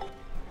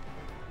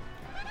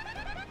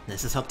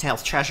 This is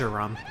Hooktail's treasure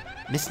room.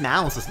 Miss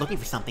Mouse is looking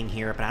for something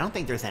here, but I don't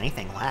think there's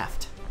anything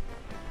left.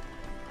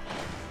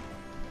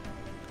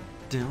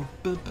 I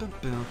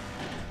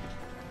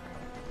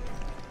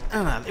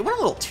don't know, they went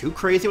a little too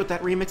crazy with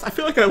that remix. I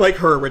feel like I like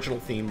her original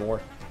theme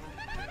more.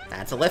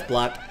 That's a lift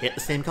block. Hit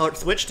the same colored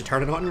switch to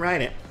turn it on and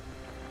ride it.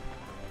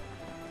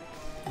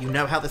 You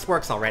know how this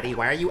works already.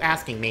 Why are you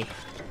asking me?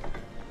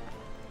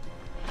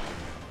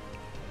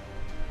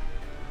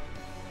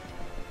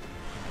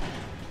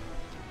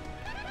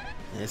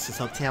 This is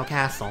Hooktail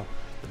Castle.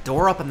 The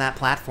door up on that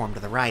platform to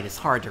the right is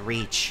hard to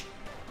reach.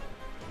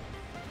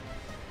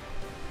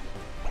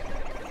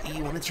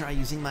 You want to try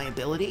using my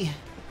ability?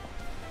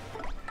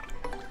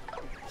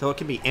 So it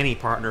can be any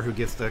partner who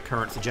gives the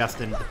current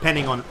suggestion,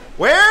 depending on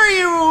where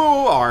you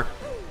are.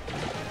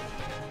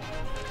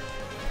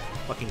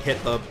 Fucking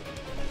hit the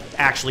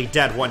actually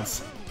dead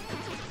ones.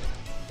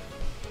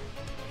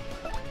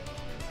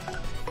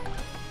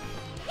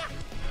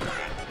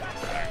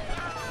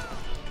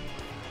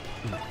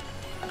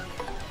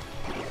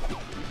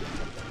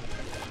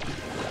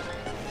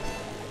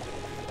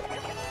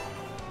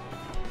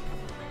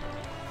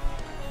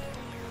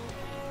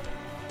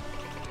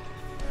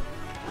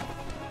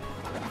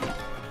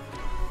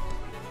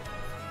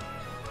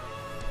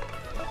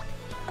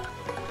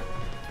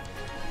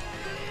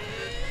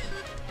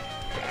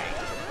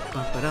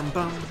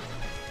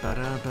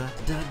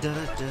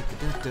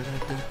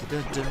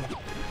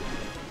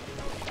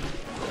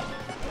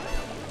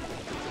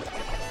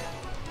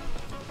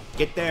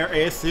 Get there,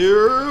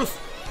 Asus!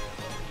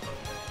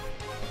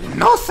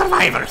 No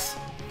survivors!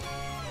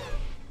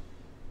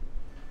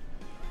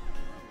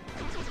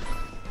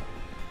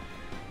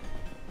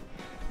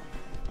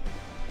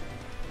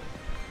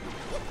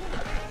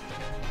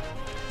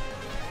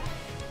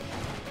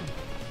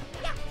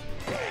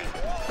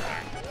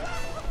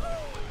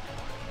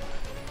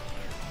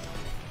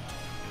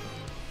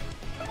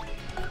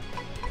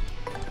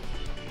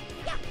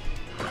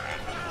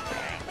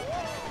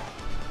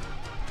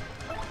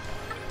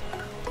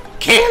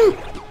 Kill!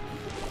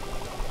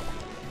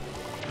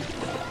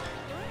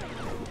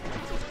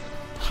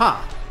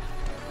 Huh.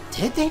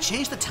 Did they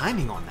change the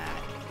timing on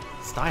that?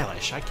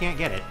 Stylish, I can't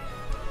get it.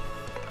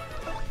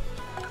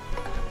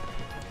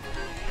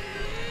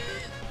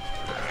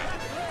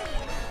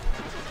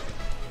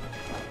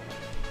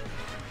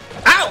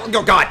 Ow!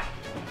 Oh god!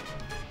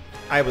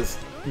 I was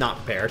not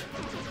prepared.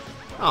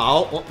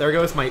 Oh, well, there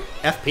goes my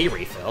FP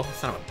refill,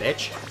 son of a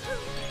bitch.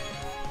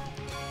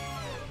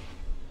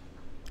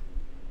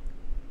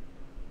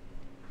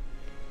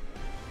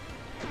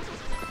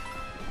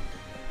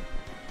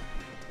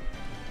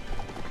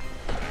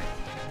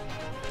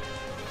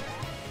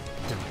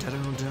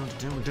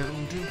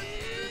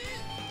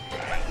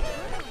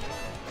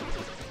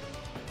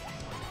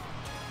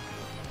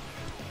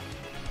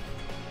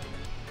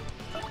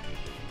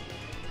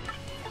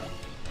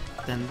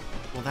 Then,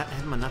 will that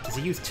hit him enough? Does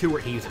he use 2 or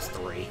he uses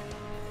 3?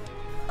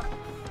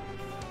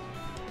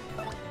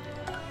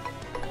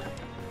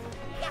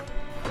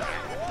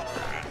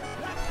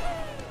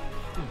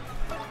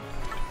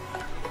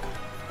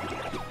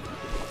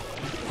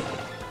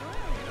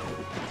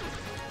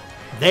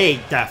 They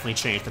definitely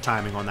changed the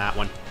timing on that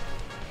one.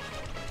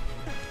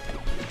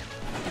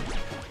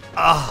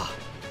 Ah.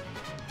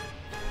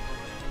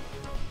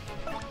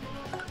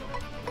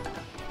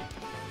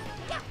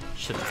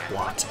 Should have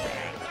blocked.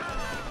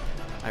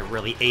 I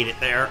really ate it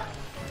there.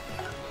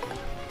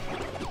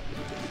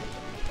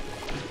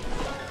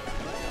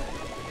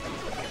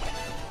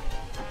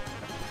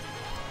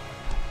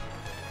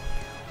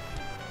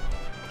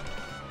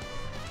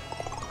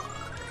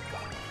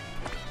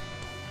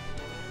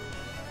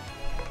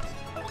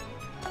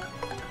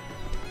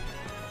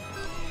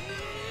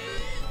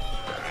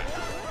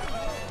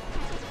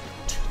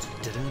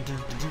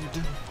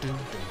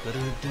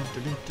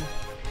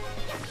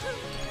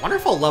 Wonder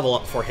if I'll level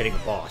up before hitting the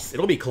boss.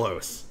 It'll be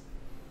close.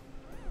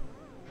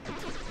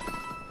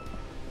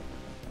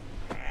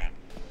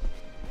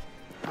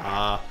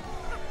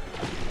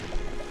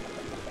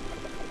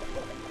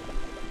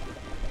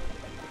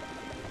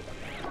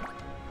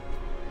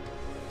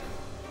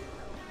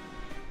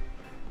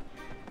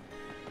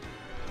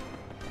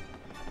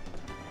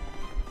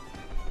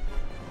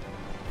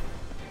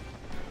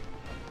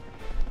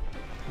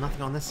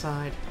 Nothing on this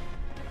side.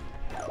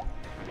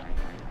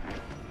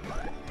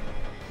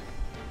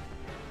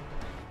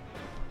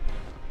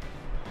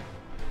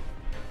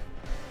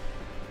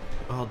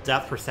 Oh,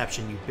 depth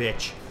perception, you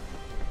bitch.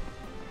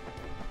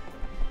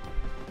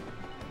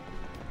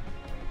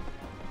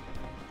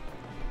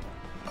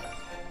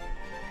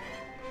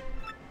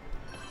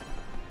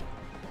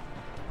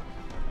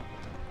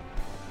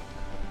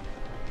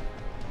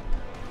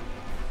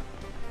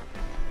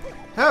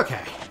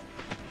 Okay.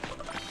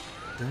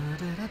 Da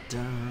da da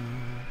da.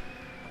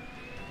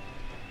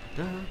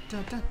 Da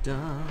da da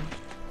da.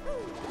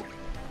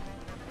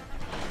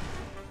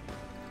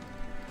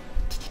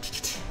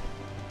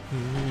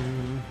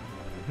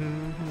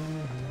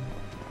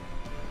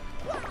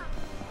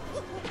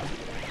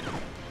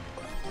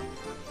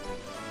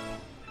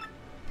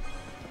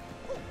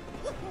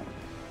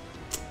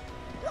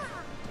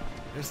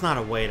 There's not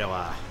a way to,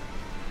 I'm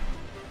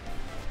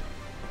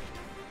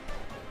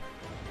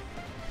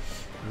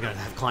gonna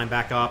have to climb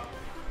back up.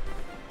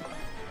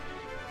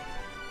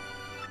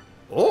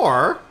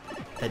 Or,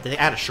 did they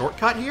add a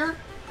shortcut here?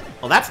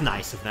 Well, that's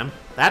nice of them.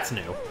 That's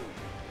new.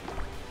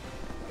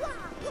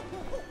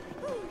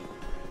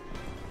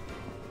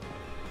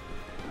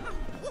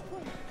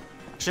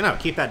 Actually, no,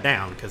 keep that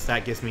down, because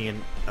that gives me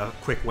a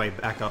quick way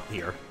back up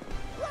here.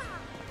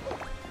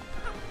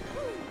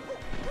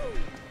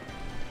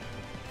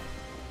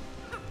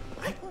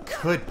 I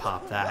could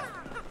pop that.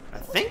 I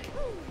think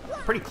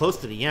pretty close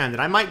to the end,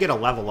 and I might get a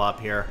level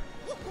up here.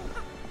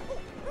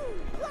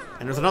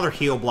 And there's another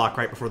heal block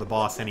right before the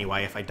boss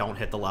anyway, if I don't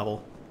hit the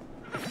level.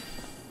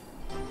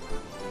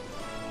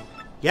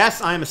 Yes,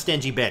 I am a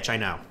stingy bitch, I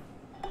know.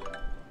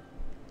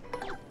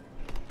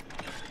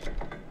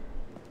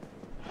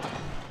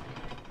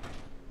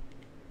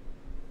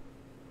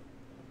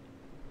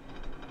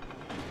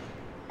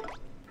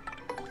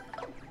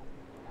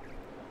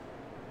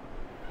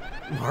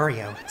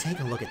 Mario, take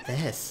a look at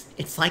this.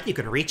 It's like you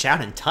could reach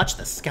out and touch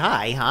the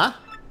sky, huh?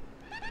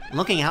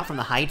 Looking out from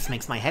the heights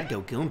makes my head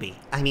go Goomby.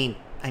 I mean,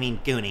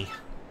 Goonie.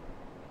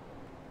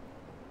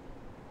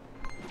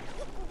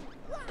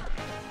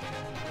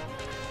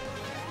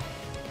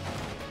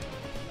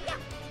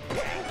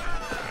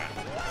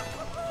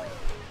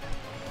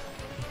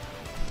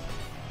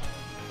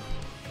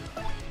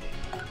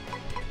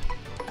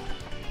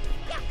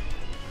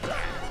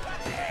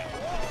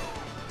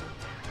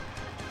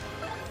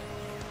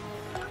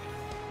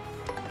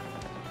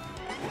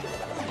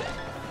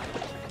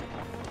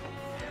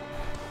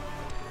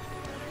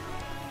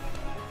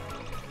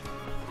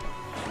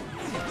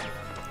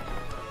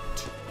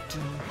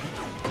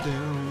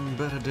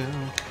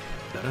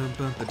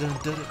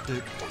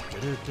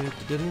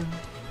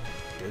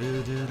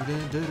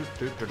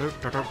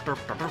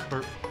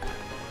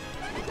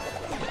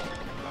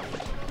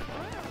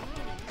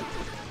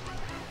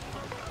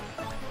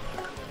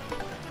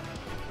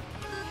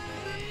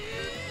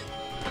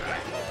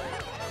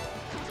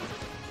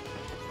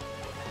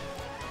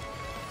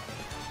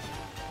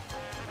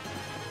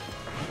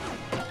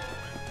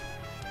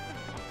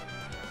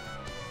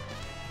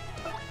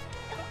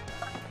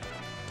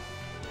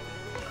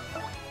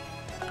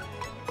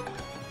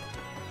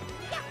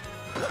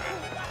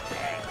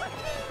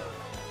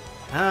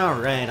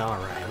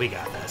 Alright, we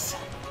got this.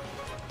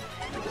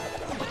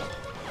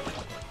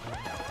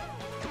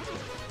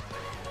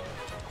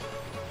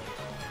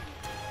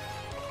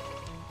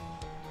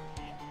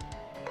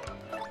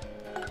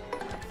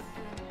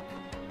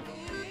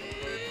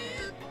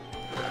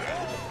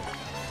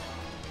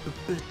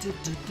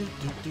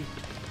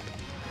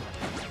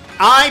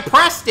 I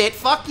pressed it!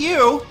 Fuck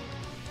you!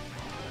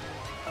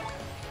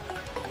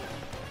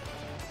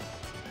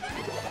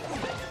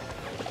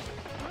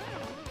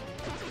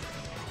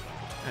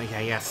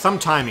 Yeah, some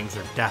timings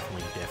are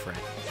definitely different.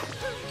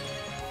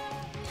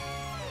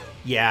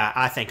 Yeah,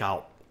 I think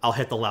I'll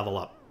hit the level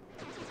up.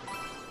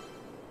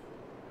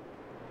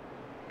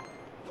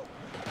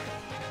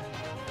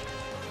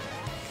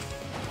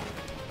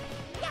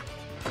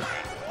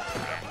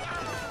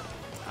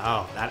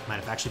 Oh, that might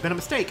have actually been a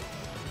mistake.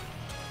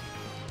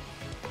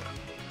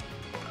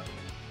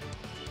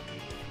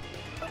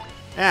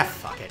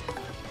 Fuck it.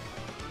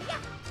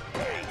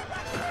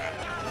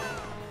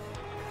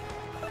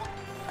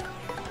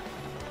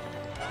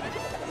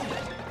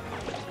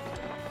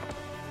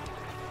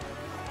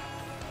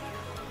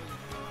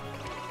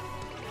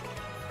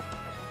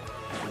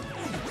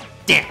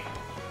 Damn.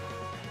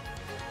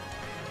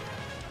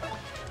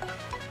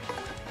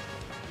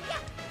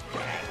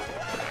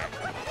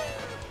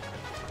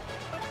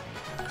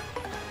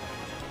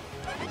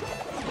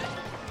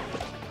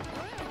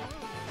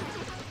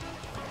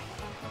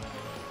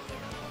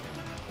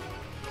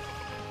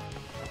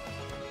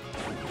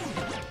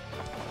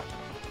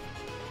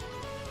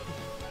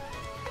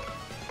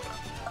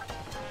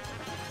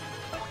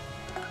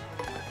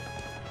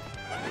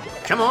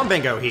 Come on,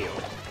 Bingo Heal.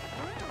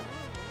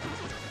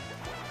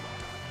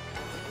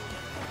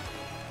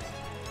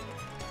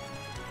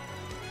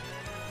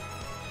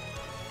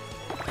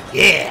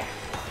 Yeah!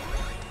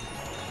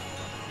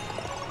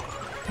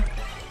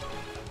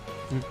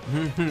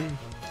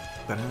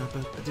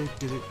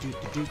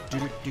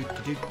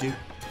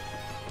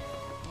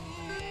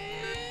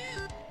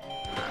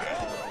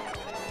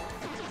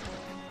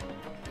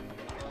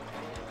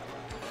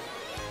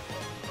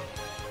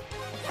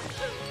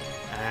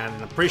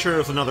 And I'm pretty sure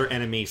there's another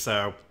enemy,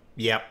 so,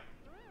 yep.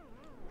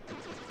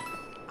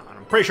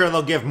 I'm pretty sure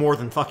they'll give more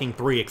than fucking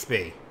 3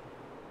 XP.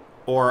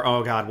 Or,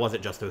 oh god, was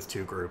it just those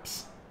 2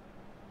 groups?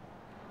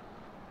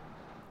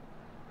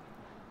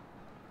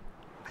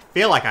 I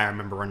feel like I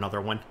remember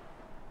another one.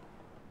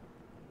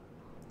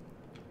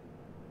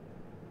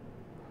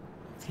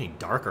 It's getting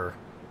darker.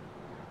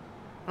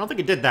 I don't think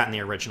it did that in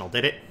the original,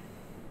 did it?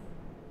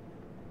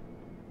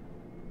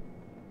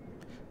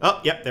 Oh,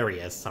 yep, there he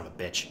is, son of a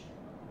bitch.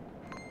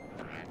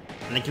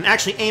 And I can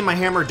actually aim my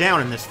hammer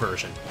down in this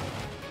version.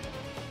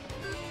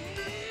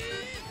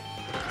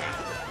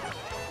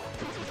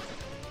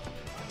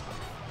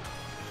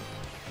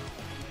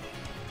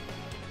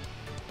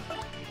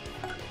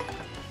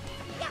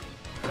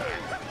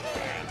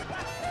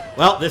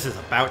 Well, this is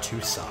about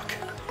to suck.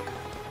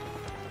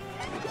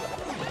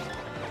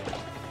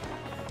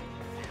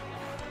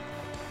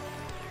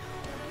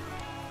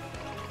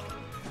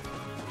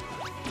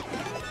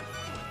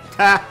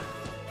 Ha!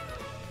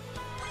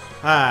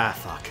 Ah,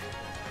 fuck.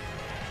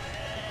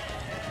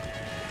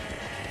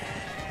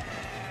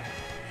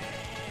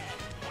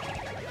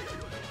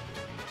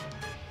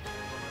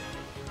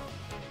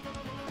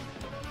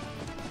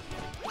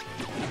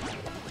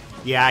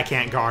 Yeah, I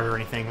can't guard or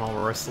anything while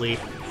we're asleep.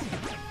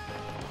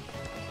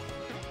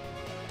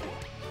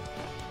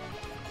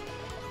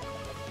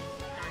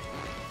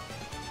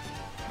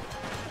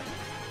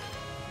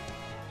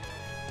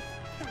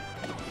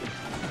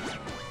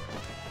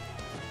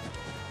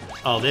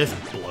 Oh, this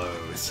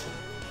blows.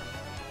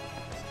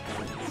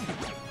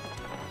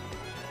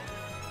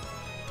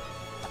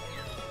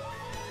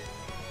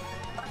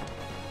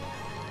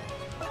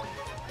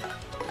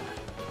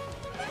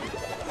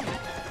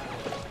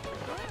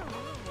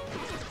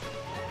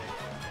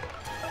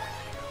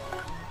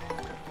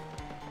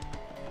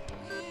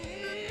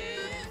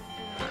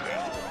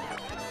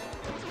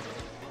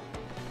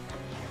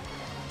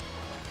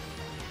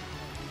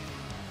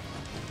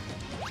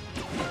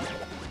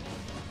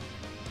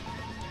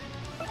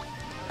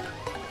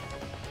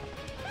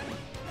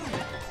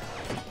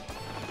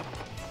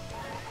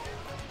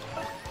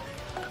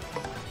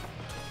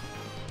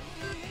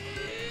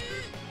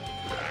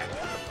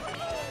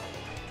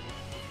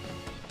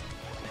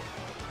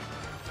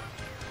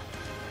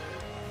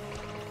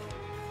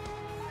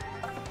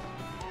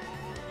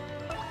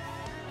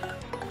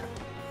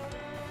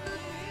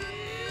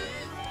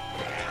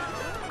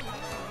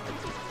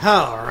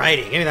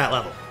 Alrighty, give me that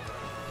level.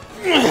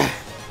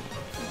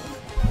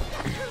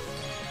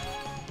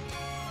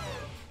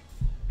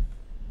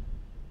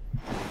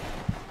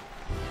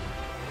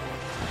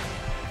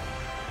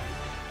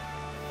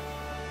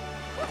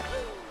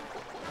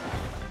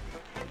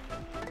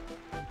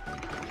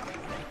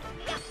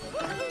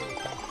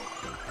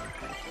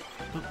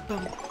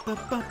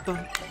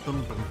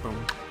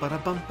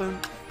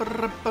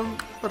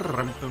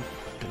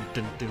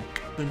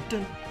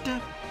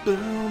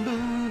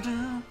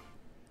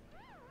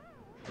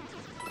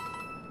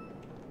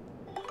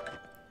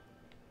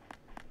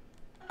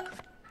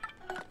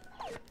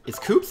 Is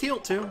Coop's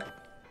healed too?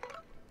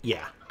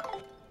 Yeah.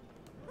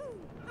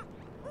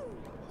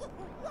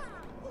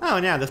 Oh,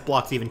 and yeah, this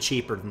block's even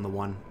cheaper than the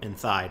one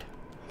inside.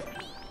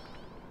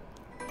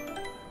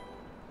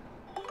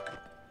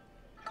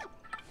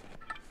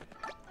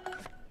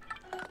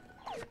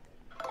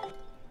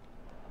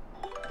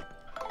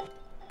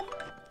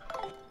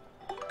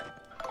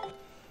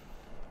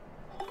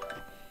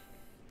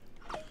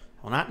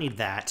 Will not need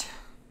that.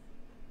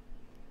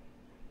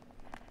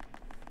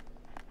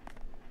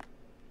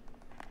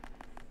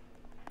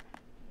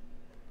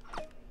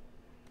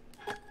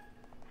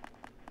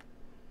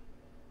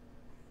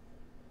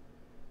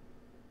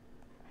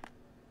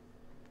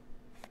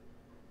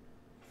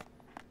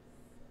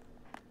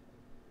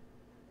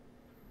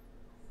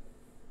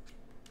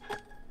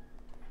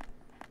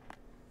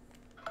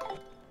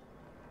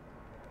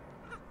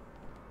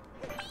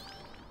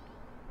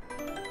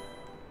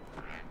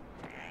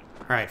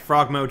 Alright,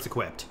 frog mode's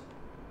equipped.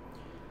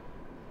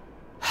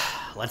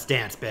 Let's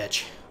dance,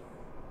 bitch.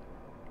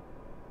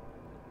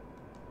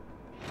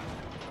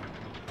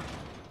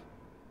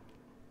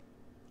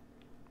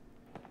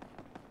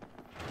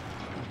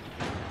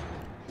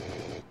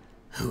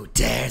 Who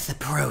dares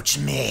approach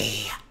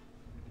me?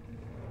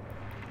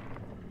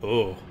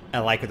 Oh, I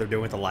like what they're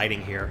doing with the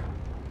lighting here.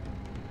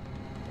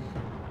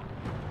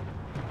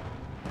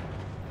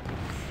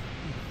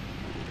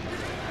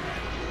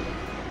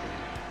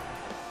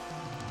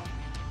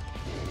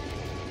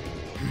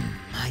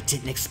 I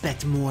didn't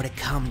expect more to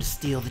come to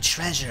steal the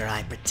treasure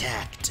I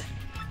protect.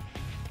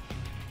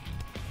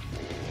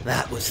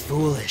 That was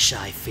foolish,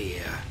 I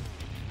fear.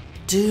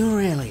 Do you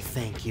really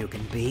think you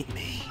can beat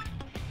me?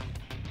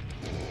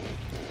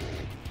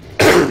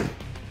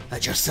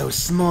 But you're so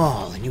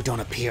small and you don't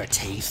appear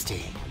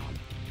tasty.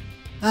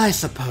 I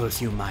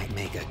suppose you might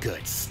make a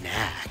good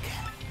snack.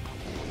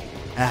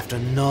 After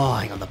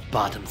gnawing on the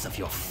bottoms of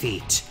your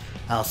feet,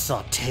 I'll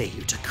saute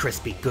you to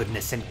crispy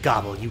goodness and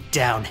gobble you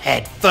down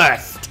head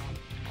first!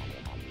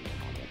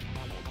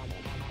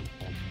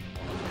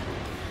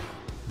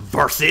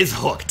 Versus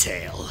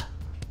Hooktail.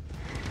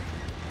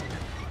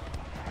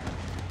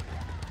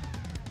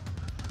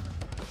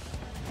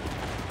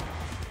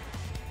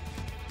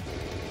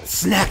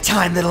 Snack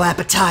time, little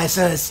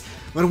appetizers!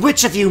 But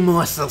which of you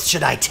morsels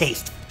should I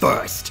taste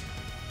first?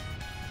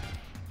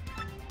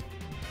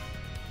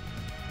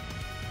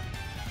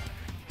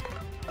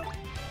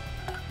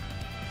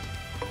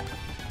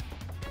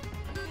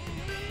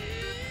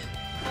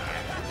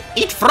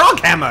 Eat Frog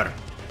Hammer!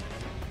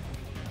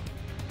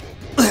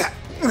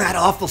 That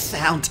awful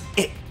sound.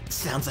 It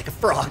sounds like a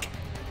frog.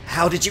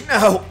 How did you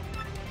know?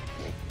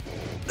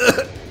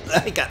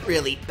 I got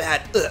really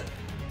bad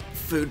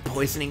food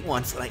poisoning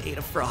once when I ate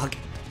a frog.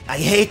 I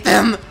hate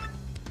them!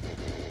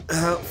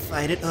 Oh,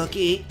 fight it,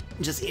 Hookie.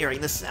 Just hearing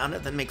the sound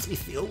of them makes me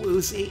feel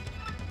woozy.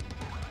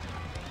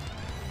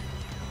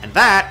 And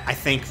that, I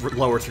think,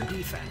 lowers her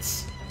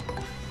defense.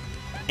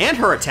 And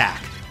her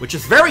attack, which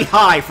is very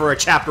high for a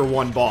Chapter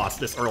 1 boss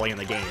this early in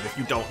the game, if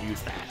you don't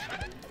use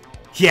that.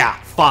 Yeah,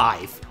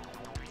 5.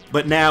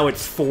 But now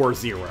it's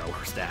 4-0,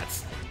 her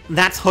stats.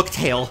 That's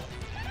Hooktail.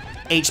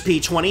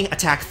 HP 20,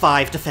 attack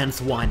 5, defense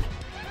 1.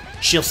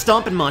 She'll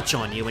stomp and munch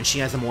on you, and she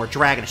has a more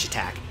dragonish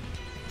attack.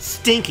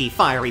 Stinky,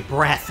 fiery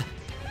breath.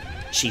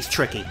 She's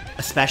tricky,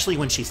 especially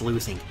when she's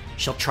losing.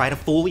 She'll try to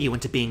fool you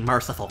into being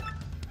merciful.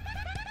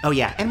 Oh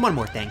yeah, and one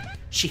more thing.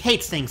 She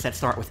hates things that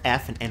start with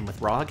F and end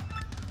with ROG.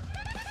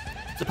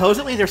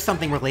 Supposedly there's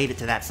something related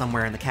to that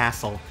somewhere in the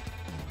castle.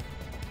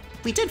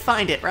 We did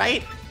find it,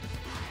 right?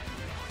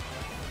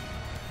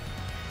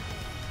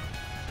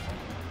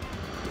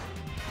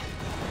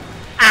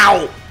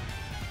 Ow!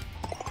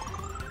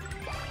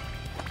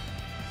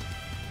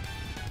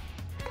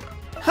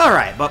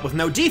 Alright, but with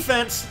no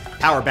defense,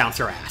 power bounce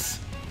her ass.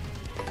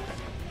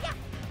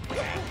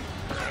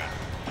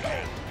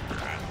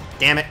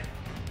 Damn it.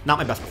 Not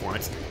my best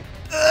performance.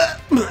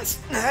 My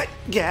snack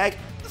gag,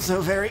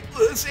 so very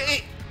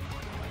woozy.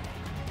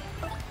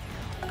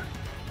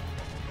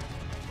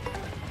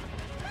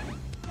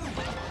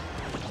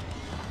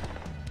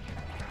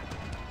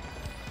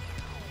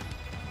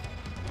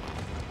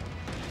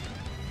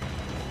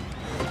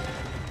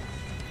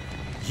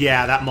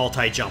 Yeah, that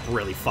multi-jump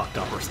really fucked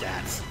up her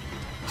stats.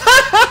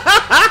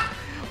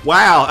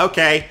 Wow,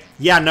 okay.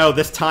 Yeah, no,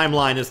 this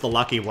timeline is the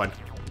lucky one.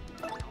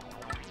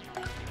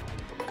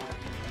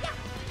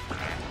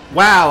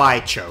 Wow, I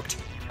choked.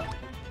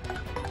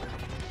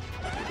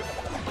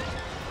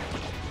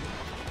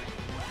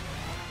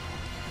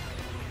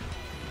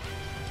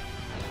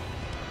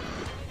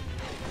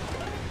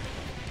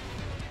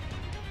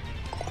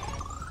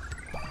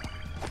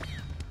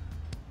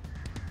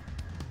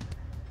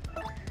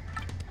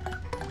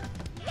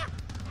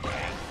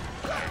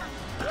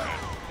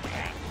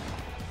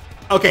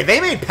 Okay,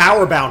 they made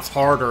power bounce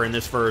harder in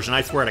this version,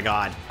 I swear to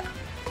God.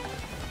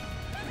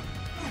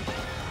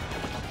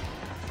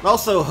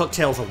 Also,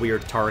 Hooktail's a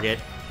weird target.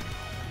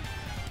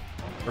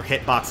 Her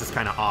hitbox is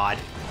kind of odd.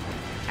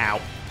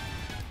 Ow.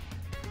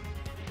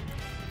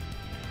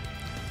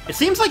 It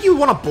seems like you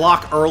want to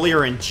block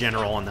earlier in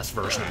general in this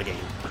version of the game.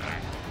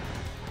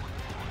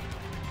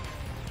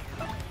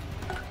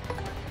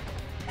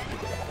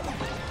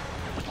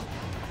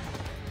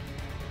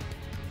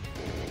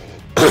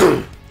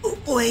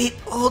 Wait,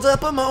 hold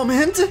up a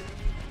moment.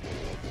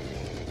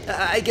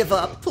 I give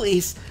up,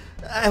 please.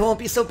 I won't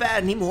be so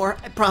bad anymore.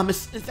 I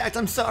promise. In fact,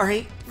 I'm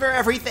sorry for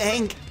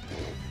everything.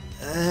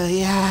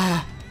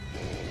 Yeah.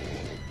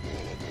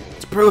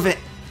 To prove it,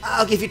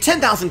 I'll give you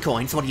 10,000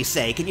 coins. What do you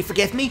say? Can you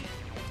forgive me?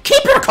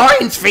 Keep your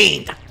coins,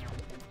 fiend!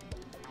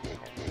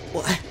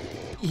 What?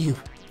 You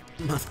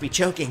must be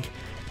joking.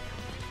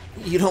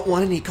 You don't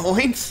want any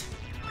coins?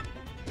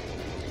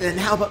 Then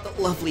how about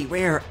the lovely,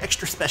 rare,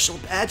 extra special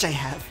badge I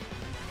have?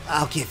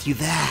 I'll give you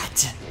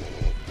that.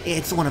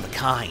 It's one of a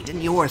kind,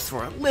 and yours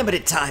for a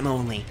limited time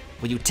only.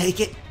 Will you take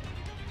it?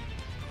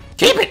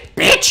 Keep it,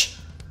 bitch!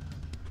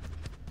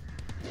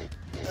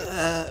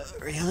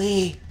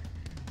 Really?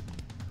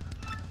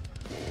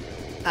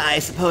 I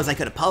suppose I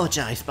could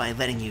apologize by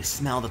letting you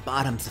smell the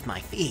bottoms of my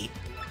feet.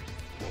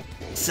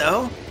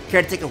 So,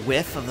 care to take a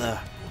whiff of the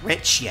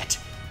rich yet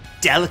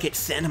delicate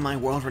scent of my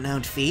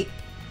world-renowned feet?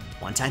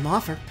 One-time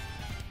offer.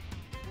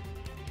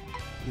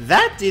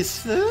 That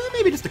is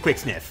maybe just a quick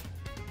sniff.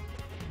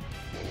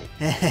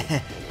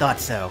 Thought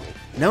so.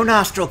 No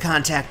nostril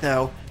contact,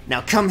 though. Now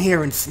come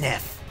here and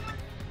sniff.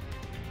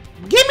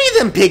 Give me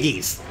them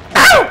piggies!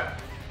 Ow!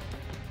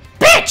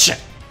 Bitch!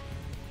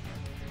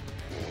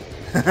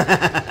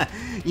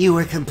 You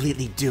were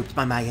completely duped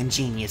by my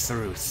ingenious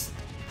ruse.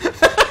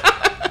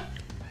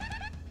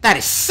 That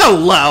is so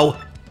low!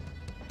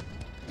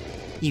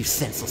 You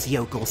senseless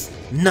yokels.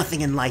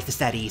 Nothing in life is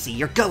that easy.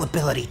 Your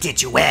gullibility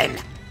did you in.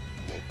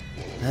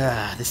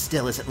 This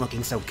still isn't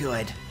looking so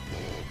good.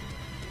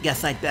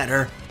 Guess I'd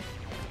better.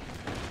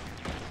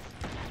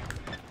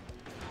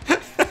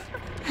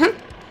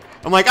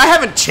 I'm like, I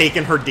haven't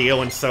taken her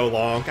deal in so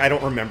long. I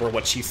don't remember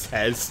what she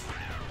says.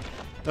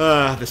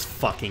 This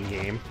fucking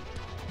game.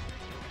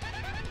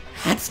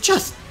 That's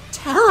just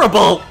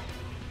terrible!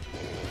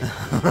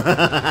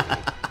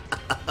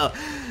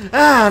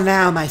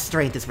 Now my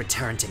strength has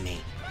returned to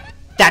me.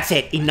 That's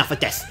it, enough of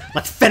this.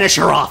 Let's finish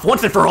her off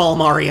once and for all,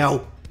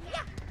 Mario.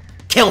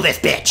 Kill this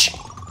bitch!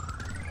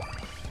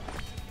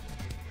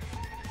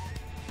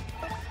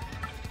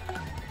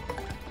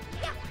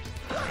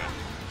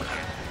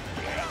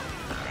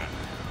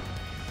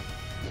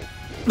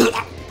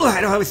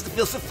 Why do I always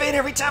feel so faint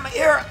every time I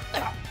hear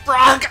a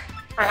frog?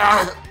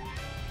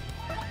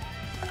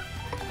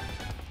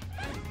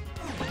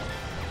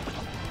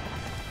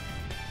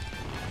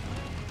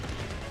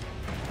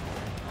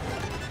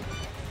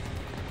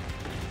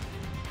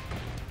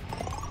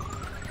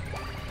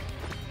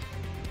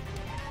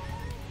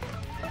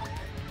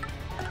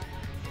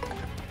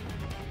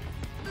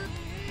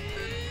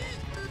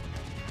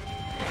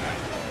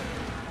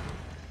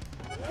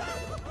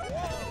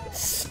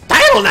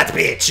 smell that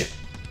bitch!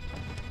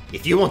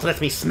 If you won't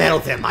let me smell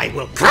them, I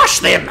will crush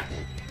them!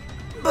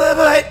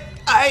 But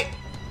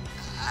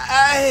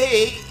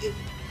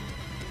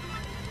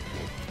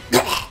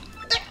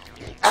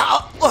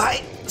oh,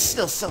 why?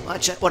 Still so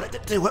much I wanted to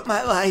do with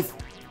my life.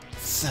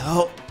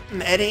 So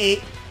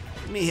many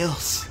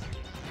meals.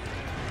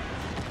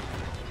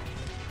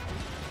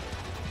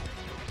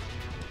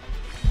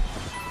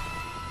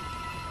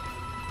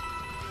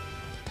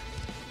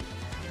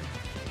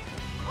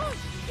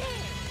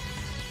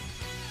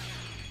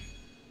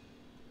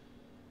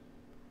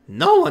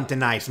 No one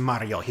denies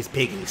Mario his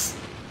piggies.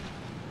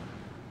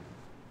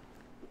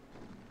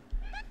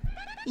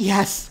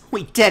 Yes,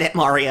 we did it,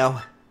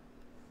 Mario.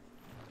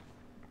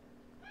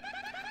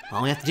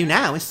 All we have to do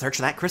now is search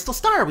for that crystal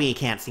star we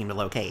can't seem to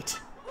locate.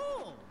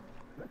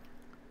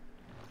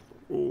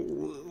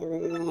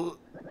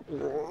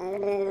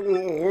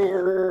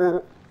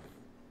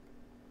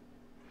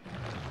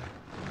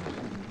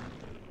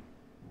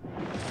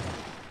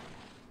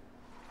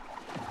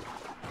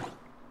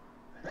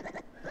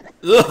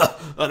 Ugh,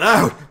 I'm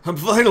out! I'm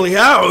finally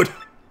out!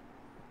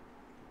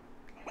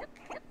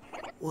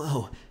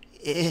 Whoa,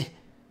 it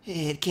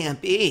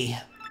can't be.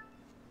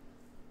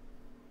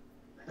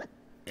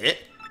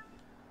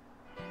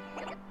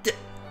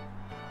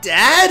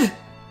 Dad?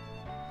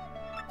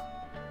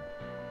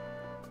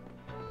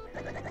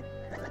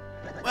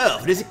 Well,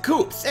 if it isn't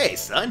Coops. Hey,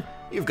 son.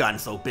 You've gotten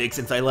so big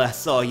since I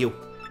last saw you.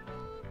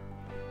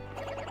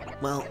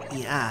 Well,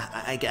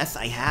 yeah, I guess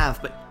I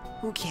have, but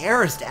who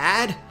cares,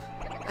 Dad?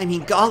 I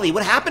mean, golly,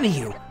 what happened to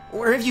you?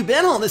 Where have you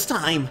been all this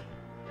time?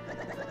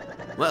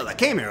 Well, I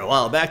came here a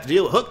while back to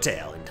deal with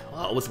Hooktail, and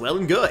all was well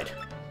and good.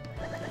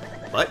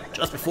 But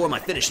just before my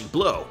finishing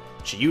blow,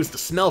 she used the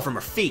smell from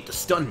her feet to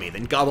stun me,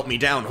 then gobbled me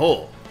down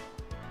whole.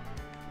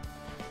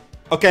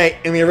 Okay,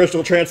 in the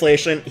original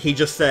translation, he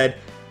just said,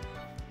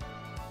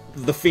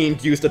 the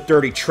fiend used a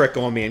dirty trick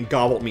on me and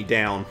gobbled me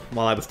down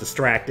while I was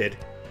distracted.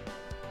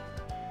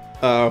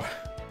 Oh,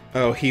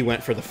 he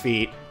went for the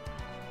feet.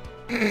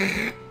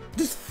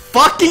 This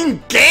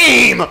fucking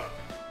game!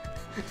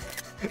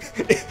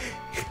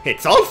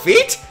 It's all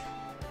feet?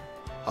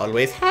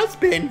 Always has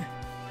been.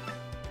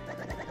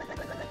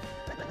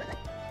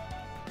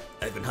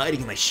 I've been hiding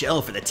in my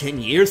shell for the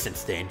 10 years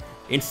since then,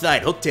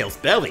 inside Hooktail's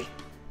belly.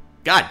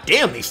 God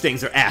damn, these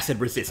things are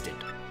acid resistant.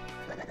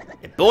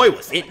 And boy,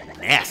 was it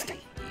nasty.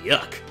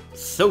 Yuck.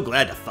 So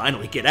glad to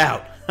finally get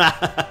out.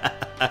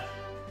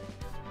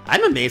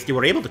 I'm amazed you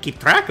were able to keep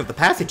track of the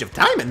passage of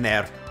time in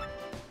there.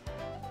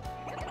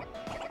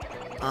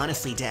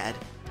 Honestly, Dad,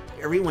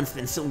 everyone's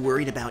been so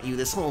worried about you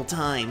this whole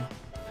time.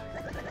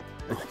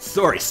 Oh,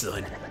 sorry,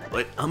 son,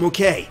 but I'm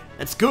okay.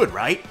 That's good,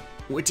 right?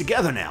 We're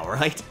together now,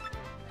 right?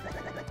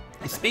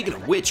 Speaking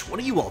of which, what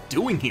are you all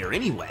doing here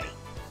anyway?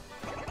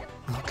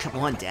 Oh, come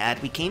on,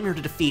 Dad. We came here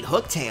to defeat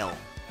Hooktail.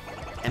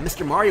 And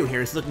Mr. Mario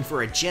here is looking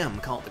for a gem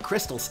called the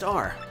Crystal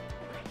Star.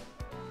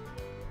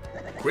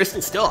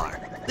 Crystal Star?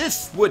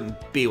 This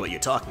wouldn't be what you're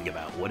talking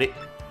about, would it?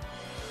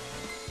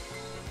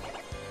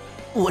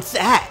 What's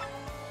that?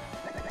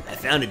 I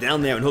found it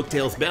down there in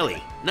Hooktail's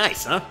belly.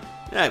 Nice, huh?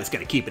 I was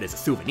gonna keep it as a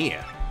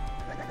souvenir.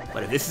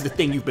 But if this is the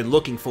thing you've been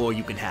looking for,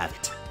 you can have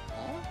it.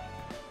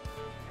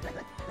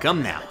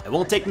 Come now, I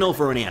won't take no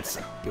for an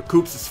answer. You're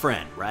Coops'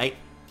 friend, right?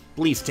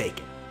 Please take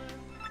it.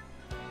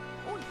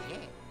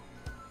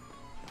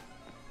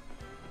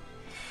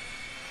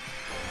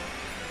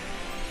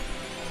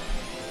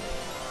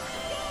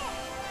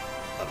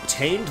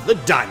 Obtained the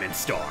Diamond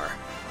Star.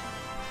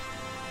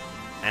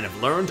 And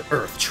have learned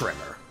Earth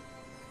Tremor.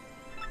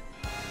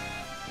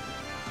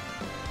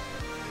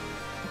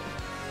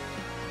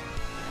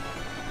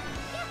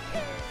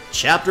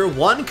 Chapter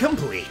 1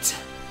 complete.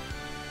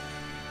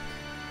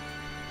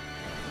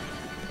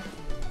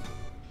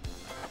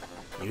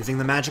 Using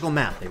the magical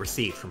map they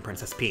received from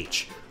Princess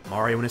Peach,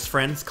 Mario and his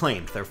friends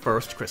claimed their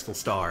first Crystal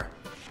Star.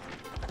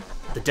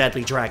 The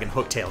deadly dragon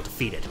Hooktail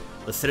defeated,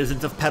 the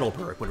citizens of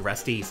Petalburg would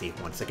rest easy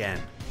once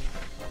again.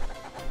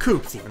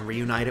 Coops even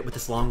reunited with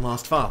his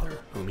long-lost father,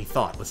 whom he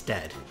thought was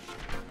dead.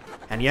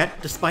 And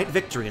yet, despite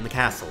victory in the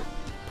castle,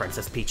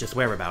 Princess Peach's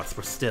whereabouts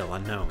were still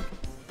unknown.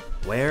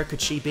 Where could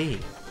she be?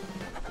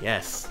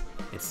 Yes,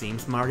 it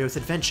seems Mario's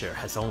adventure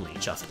has only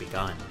just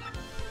begun.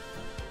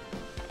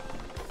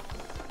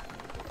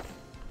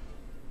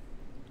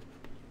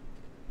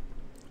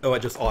 Oh,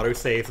 it just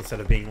auto-saves instead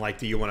of being like,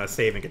 do you want to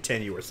save and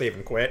continue or save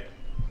and quit?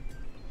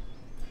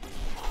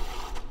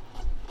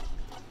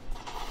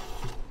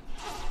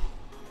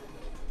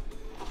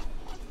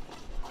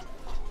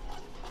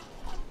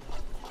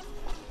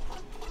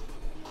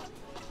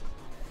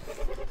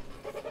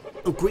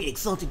 Oh, great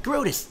exalted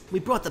Grotus! We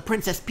brought the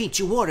Princess Peach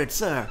you ordered,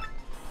 sir!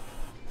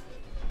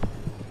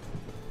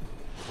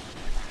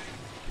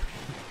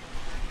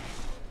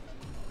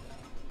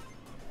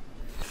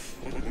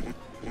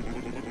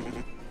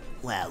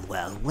 Well,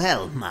 well,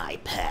 well, my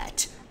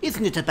pet.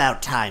 Isn't it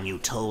about time you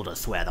told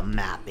us where the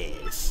map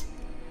is?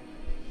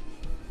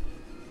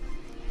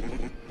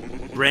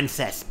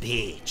 Princess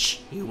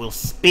Peach, you will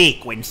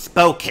speak when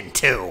spoken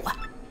to.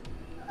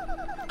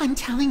 I'm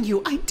telling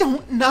you, I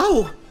don't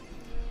know.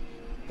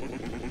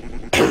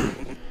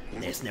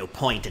 There's no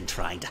point in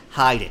trying to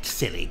hide it,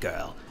 silly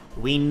girl.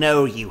 We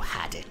know you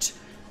had it.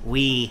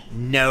 We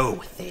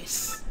know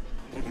this.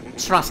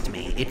 Trust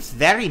me, it's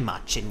very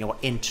much in your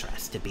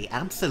interest to be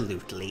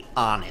absolutely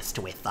honest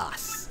with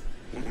us.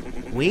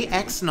 We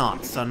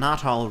X-Nauts are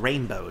not all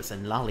rainbows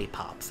and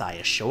lollipops, I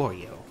assure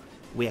you.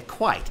 We're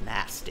quite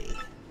nasty.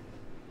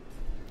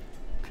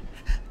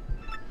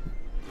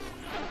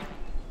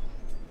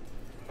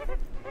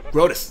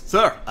 Grotus,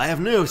 sir, I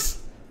have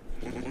news.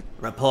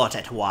 Report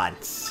at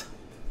once.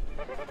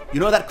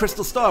 You know that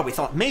crystal star we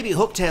thought maybe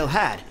Hooktail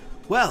had?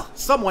 Well,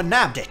 someone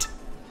nabbed it.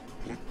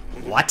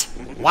 What?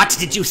 What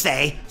did you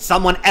say?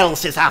 Someone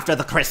else is after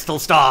the crystal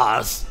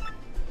stars!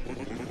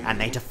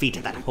 And they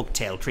defeated that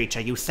Hooktail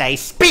creature, you say?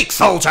 Speak,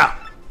 soldier!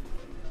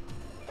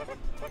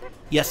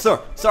 Yes,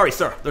 sir. Sorry,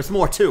 sir. There's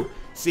more, too.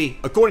 See,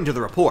 according to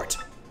the report,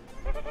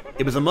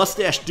 it was a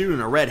mustached dude in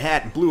a red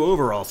hat and blue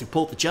overalls who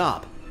pulled the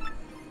job.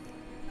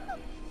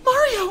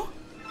 Mario!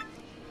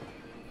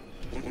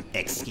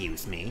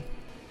 Excuse me?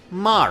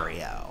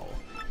 Mario.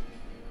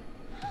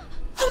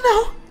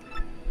 Oh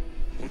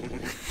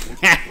no!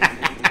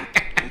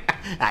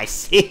 I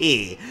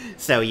see.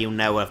 So you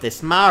know of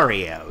this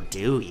Mario,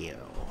 do you?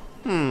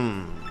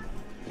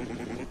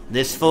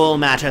 This fool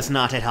matters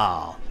not at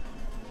all.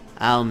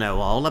 I'll know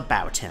all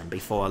about him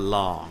before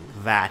long,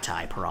 that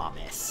I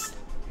promise.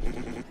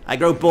 I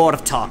grow bored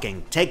of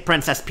talking. Take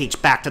Princess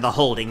Peach back to the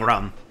holding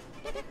room.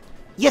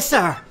 Yes,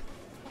 sir.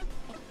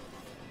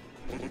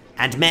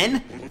 And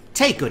men,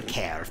 take good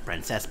care of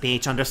Princess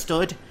Peach,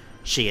 understood?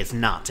 She is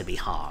not to be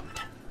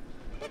harmed.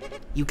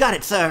 You got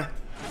it, sir.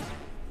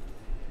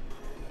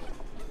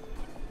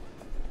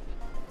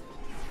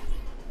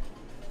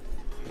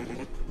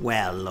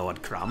 Well,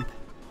 Lord Crump,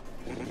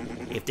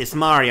 if this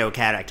Mario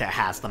character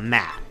has the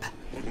map,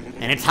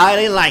 then it's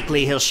highly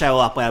likely he'll show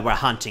up where we're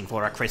hunting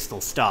for a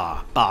crystal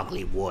star,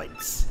 Bogley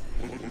Woods.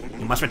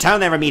 You must return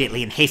there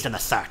immediately and hasten the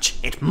search.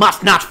 It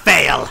must not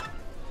fail!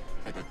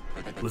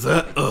 Was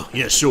that? Oh,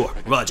 yeah, sure.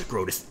 Roger,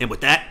 Grotus. And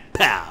with that,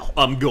 pow,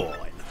 I'm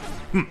going.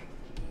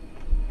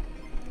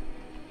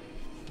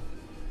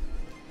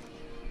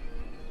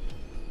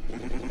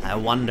 I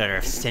wonder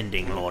if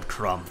sending Lord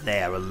Crump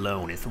there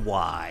alone is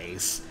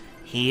wise.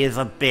 He is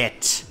a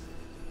bit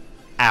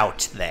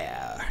out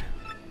there.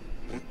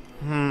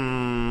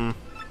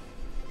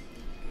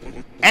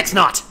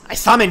 X-Naut, I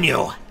summon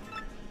you!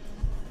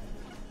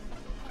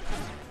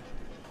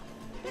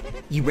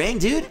 You rang,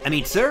 dude? I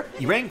mean, sir?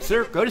 You rang,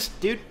 sir? Grotus?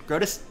 Dude?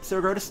 Grotus?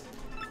 Sir Grotus?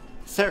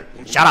 Sir?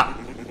 Shut up!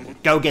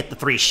 Go get the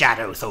 3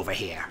 shadows over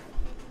here.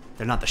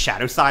 They're not the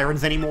Shadow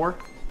Sirens anymore?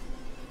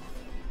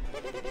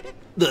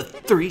 The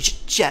 3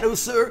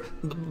 shadows, sir?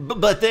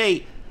 But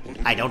they...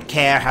 I don't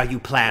care how you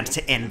planned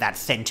to end that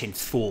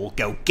sentence, fool.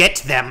 Go get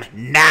them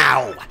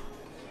now!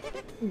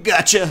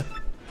 Gotcha.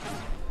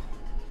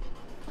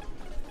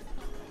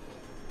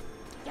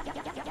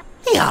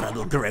 The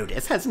Honorable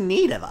Grotus has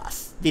need of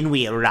us. Then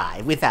we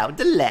arrive without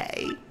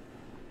delay.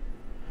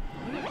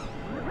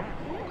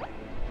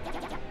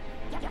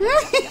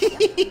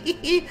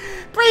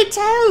 Pray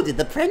tell, did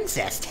the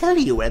princess tell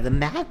you where the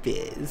map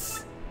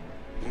is?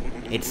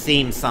 It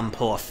seems some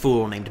poor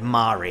fool named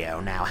Mario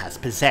now has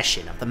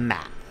possession of the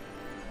map.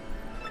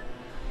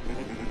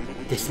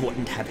 This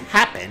wouldn't have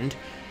happened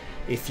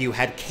if you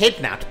had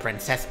kidnapped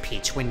Princess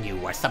Peach when you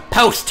were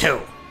supposed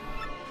to!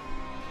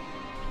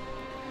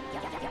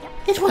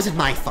 It wasn't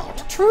my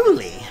fault,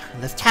 truly.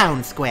 The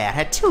town square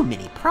had too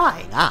many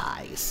prying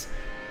eyes.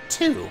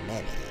 Too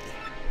many.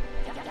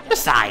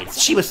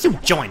 Besides, she was soon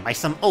joined by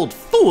some old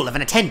fool of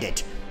an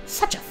attendant.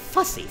 Such a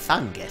fussy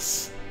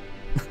fungus.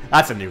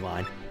 That's a new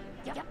line.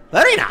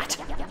 Worry not.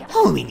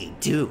 All we need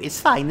do is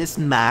find this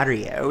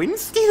Mario and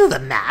steal the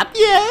map,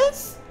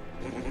 yes?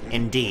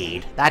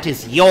 Indeed, that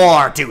is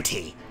your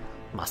duty.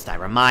 Must I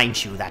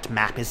remind you that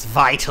map is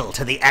vital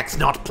to the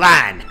X-Naut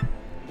plan?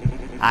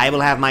 I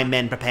will have my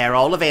men prepare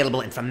all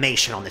available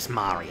information on this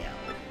Mario.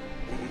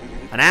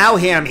 For now,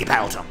 hear me,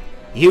 Belgium.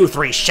 You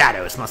 3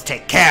 shadows must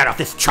take care of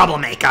this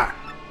troublemaker.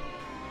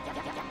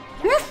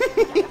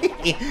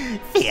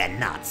 Fear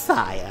not,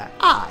 sire.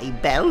 I,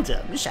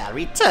 Belgium, shall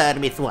return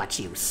with what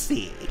you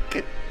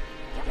seek.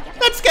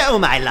 Let's go,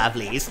 my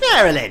lovelies.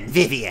 Marilyn,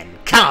 Vivian,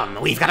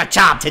 come. We've got a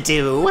job to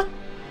do.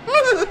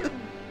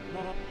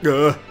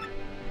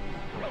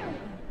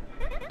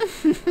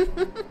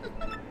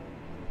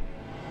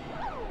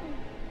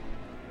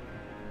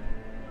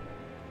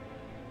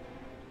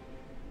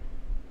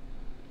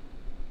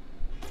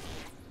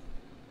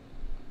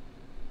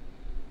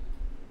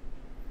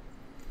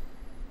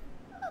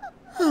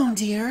 Oh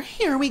dear,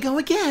 here we go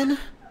again.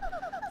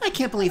 I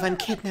can't believe I'm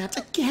kidnapped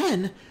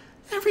again.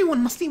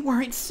 Everyone must be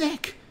worried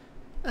sick.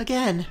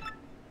 Again.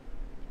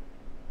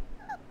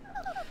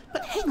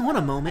 But hang on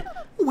a moment.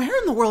 Where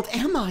in the world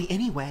am I,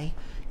 anyway?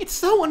 It's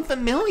so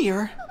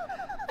unfamiliar.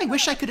 I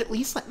wish I could at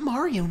least let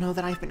Mario know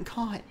that I've been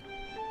caught.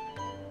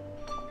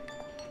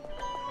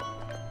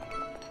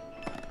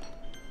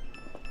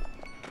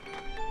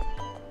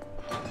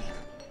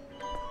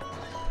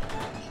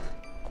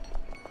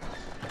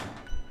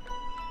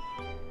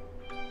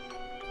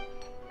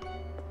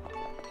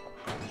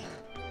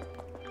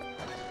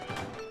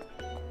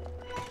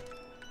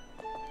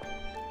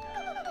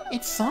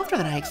 It's softer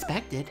than I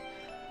expected.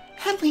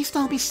 At least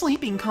I'll be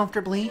sleeping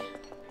comfortably.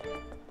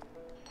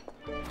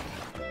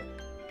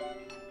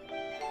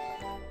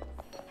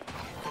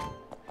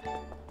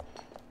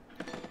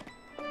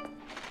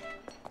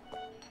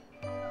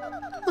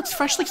 Looks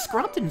freshly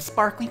scrubbed and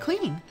sparkly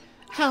clean.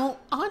 How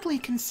oddly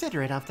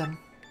considerate of them.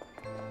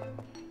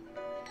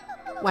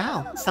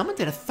 Wow, someone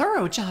did a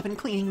thorough job in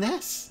cleaning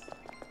this.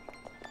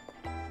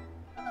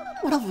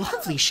 What a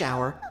lovely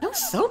shower. No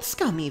soap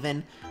scum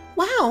even.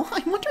 Wow,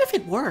 I wonder if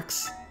it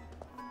works.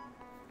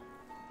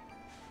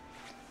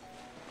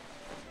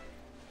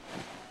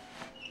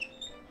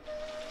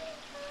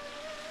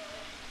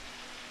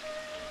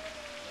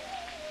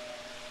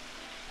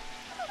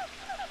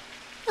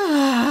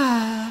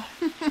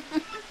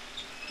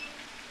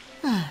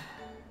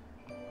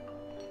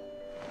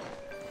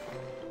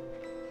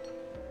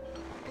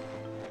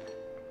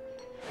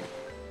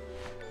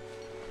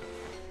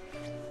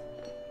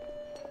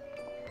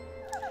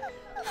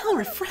 How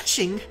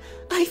refreshing!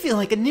 I feel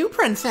like a new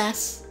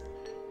princess!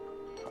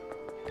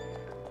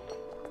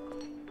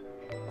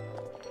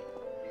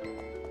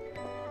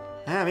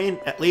 I mean,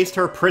 at least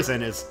her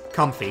prison is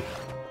comfy.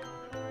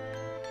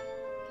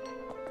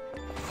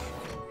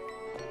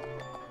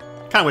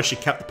 Kinda wish she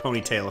kept the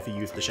ponytail if you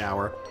used the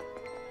shower.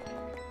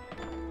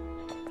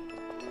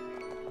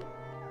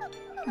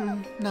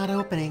 Not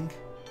opening.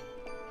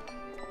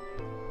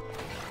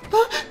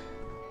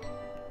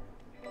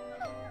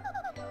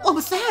 What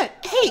was that?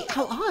 Hey,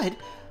 how odd!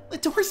 The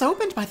doors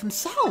opened by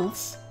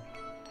themselves!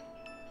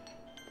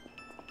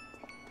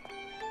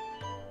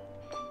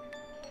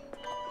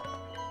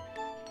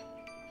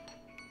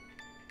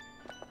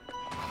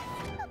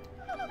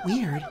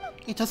 Weird.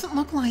 It doesn't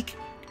look like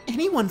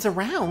anyone's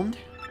around.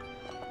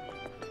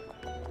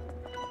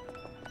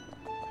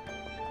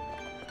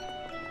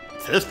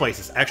 So this place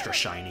is extra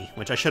shiny,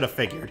 which I should have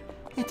figured.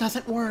 It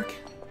doesn't work.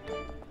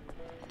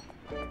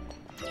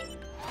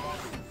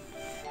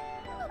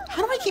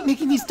 How do I keep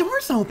making these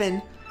doors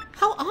open?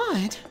 How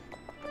odd.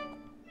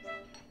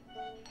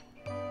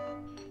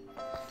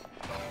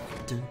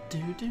 Dun,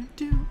 dun, dun,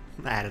 dun.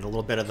 I added a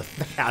little bit of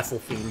the castle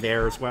theme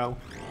there as well.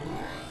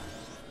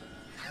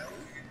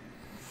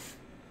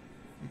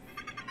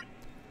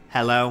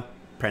 Hello,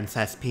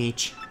 Princess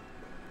Peach.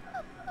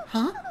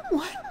 Huh?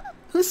 What?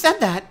 Who said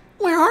that?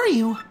 Where are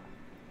you?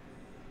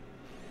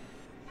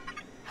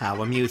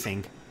 How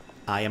amusing.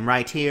 I am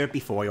right here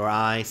before your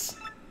eyes.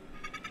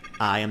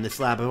 I am this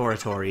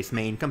laboratory's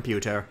main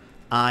computer.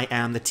 I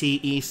am the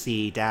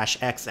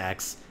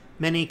TEC-XX.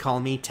 Many call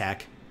me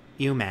Tech.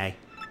 You may.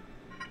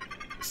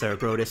 Sir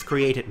Grotus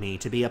created me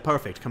to be a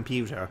perfect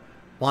computer,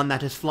 one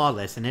that is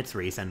flawless in its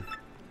reason.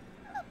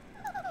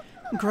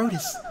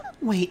 Grotus.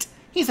 Wait,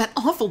 he's that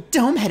awful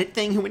dome-headed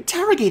thing who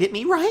interrogated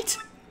me, right?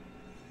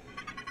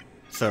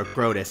 Sir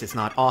Grotus is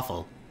not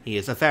awful. He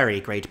is a very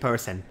great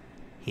person.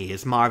 He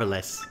is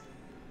marvelous.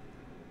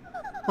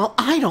 Well,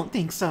 I don't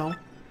think so.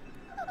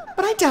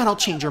 But I doubt I'll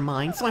change your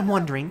mind, so I'm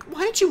wondering,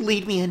 why did you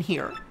lead me in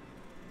here?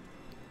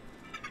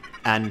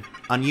 An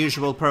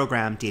unusual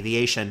program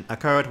deviation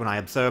occurred when I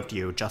observed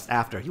you just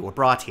after you were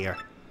brought here.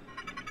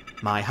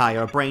 My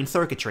higher brain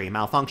circuitry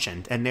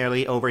malfunctioned and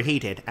nearly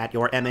overheated at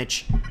your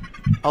image.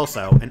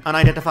 Also, an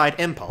unidentified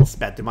impulse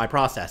sped through my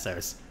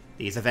processors.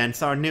 These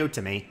events are new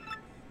to me.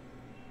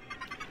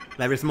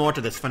 There is more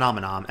to this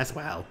phenomenon as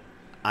well.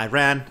 I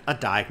ran a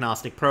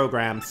diagnostic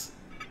programs,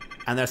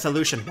 and their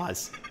solution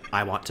was,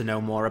 I want to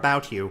know more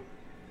about you.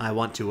 I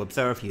want to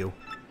observe you.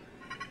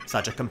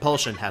 Such a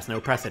compulsion has no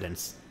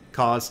precedence.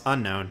 Cause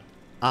unknown.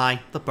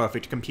 I, the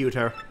perfect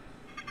computer.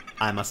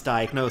 I must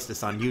diagnose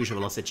this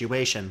unusual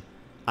situation.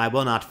 I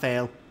will not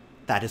fail.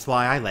 That is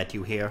why I led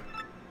you here.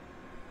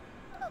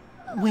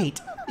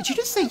 Wait, did you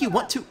just say you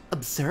want to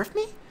observe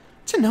me?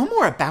 To know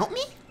more about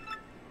me?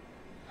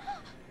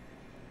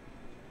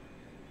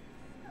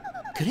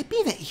 Could it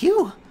be that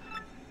you...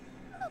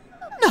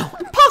 No,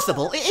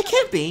 impossible! It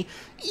can't be!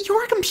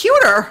 You're a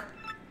computer!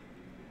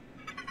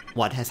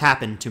 What has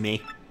happened to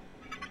me?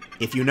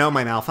 If you know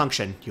my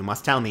malfunction, you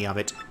must tell me of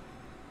it.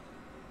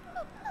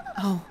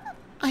 Oh,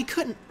 I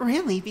couldn't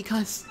really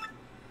because...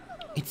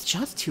 It's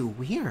just too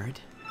weird.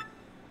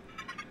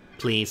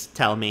 Please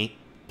tell me.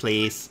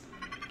 Please.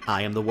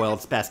 I am the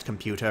world's best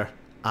computer.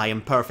 I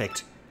am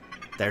perfect.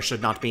 There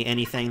should not be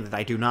anything that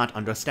I do not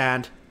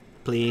understand.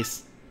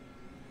 Please.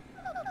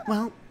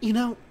 Well, you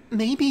know,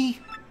 maybe...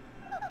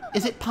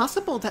 Is it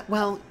possible that,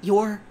 well,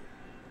 you're...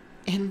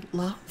 in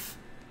love?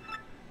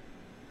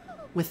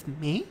 With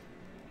me?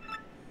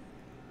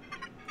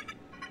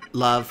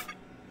 Love.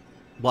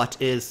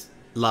 What is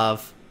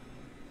love?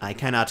 I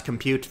cannot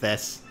compute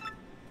this.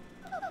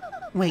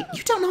 Wait,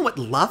 you don't know what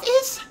love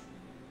is?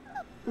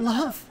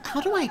 Love,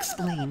 how do I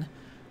explain?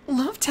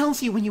 Love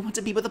tells you when you want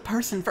to be with a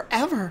person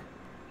forever.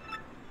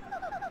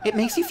 It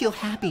makes you feel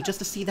happy just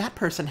to see that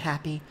person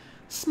happy,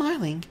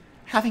 smiling,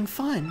 having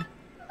fun.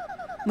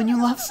 When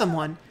you love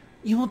someone,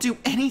 you will do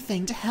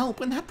anything to help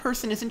when that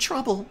person is in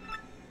trouble.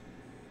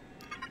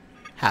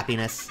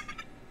 Happiness.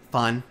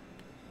 Fun.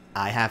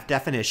 I have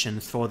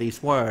definitions for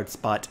these words,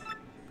 but...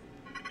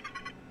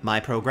 My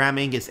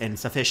programming is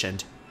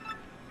insufficient.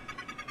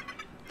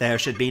 There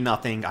should be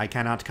nothing I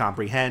cannot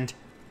comprehend.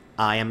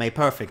 I am a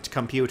perfect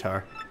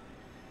computer.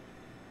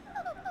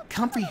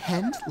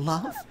 Comprehend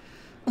love?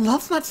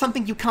 Love's not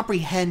something you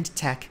comprehend,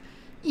 Tech.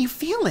 You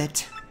feel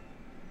it.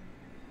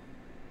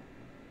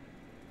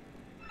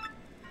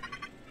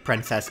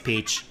 Princess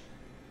Peach,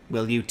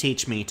 will you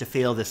teach me to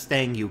feel this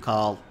thing you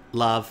call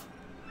love?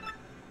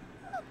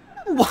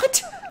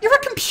 What? You're a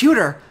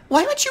computer.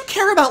 Why would you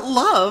care about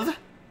love?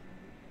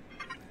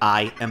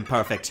 I am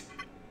perfect.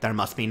 There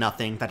must be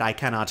nothing that I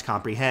cannot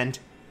comprehend.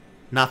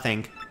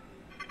 Nothing.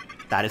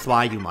 That is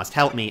why you must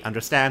help me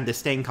understand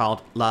this thing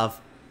called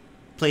love.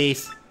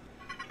 Please.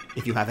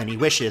 If you have any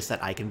wishes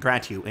that I can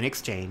grant you in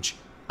exchange,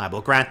 I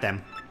will grant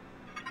them.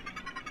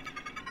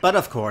 But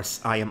of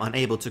course, I am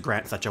unable to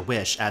grant such a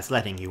wish as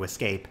letting you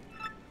escape.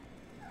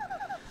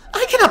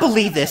 I cannot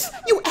believe this!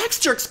 You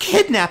ex-jerks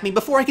kidnapped me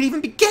before I could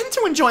even begin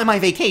to enjoy my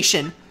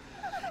vacation!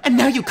 And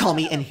now you call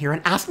me in here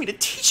and ask me to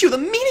teach you the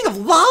meaning of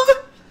love?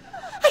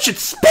 I should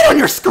spit on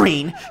your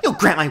screen! You'll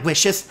grant my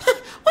wishes!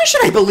 Why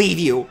should I believe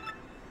you?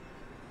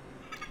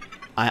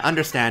 I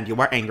understand you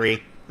are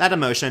angry. That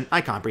emotion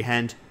I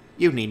comprehend.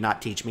 You need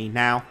not teach me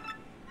now.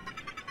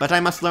 But I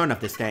must learn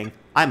of this thing.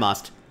 I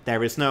must.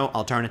 There is no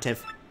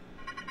alternative.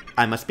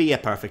 I must be a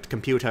perfect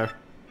computer.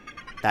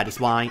 That is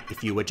why,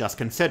 if you would just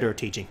consider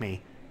teaching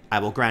me, I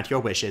will grant your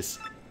wishes.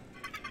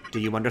 Do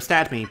you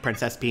understand me,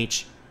 Princess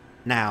Peach?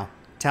 Now,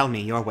 tell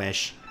me your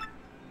wish.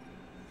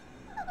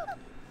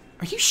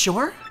 Are you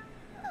sure?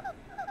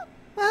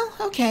 Well,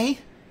 okay.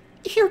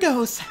 Here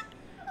goes.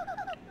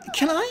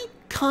 Can I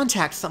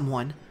contact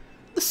someone?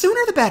 The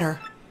sooner the better.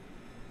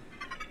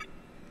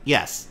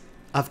 Yes,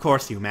 of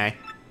course you may.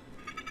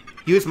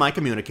 Use my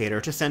communicator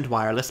to send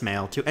wireless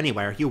mail to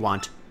anywhere you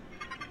want.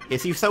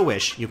 If you so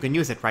wish, you can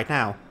use it right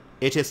now.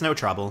 It is no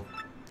trouble.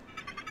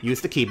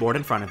 Use the keyboard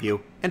in front of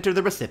you, enter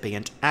the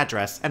recipient,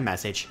 address, and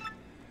message.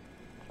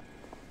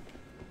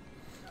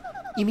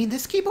 You mean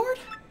this keyboard?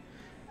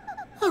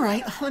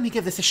 Alright, let me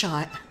give this a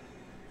shot.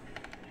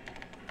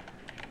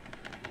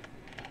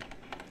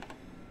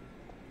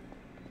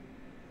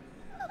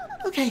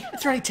 Okay,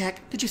 it's ready,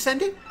 Tech. Did you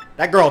send it?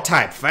 That girl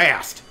typed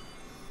fast!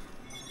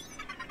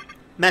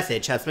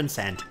 Message has been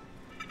sent.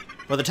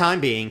 For the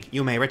time being,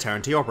 you may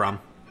return to your room.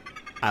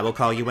 I will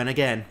call you in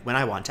again when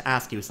I want to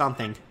ask you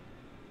something.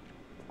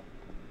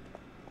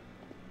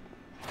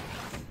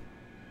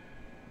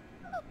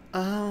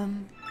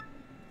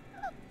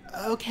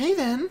 Okay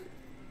then.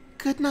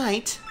 Good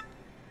night.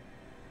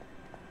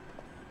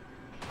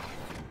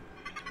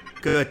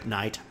 Good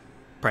night,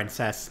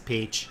 Princess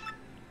Peach.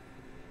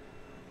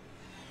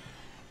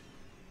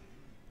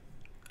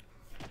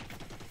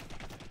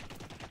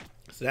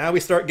 So now we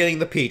start getting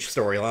the Peach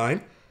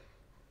storyline.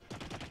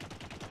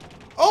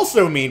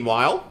 Also,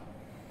 meanwhile...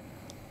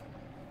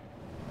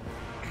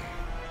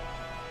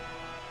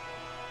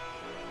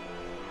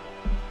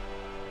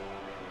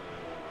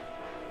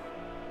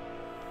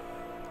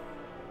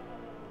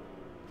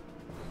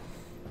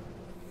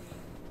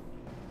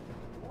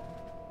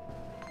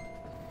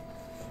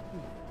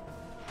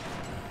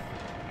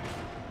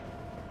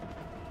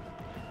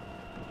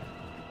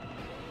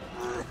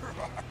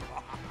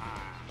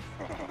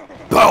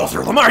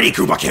 Bowser, the mighty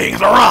Koopa King,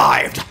 has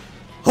arrived!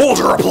 Hold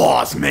your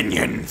applause,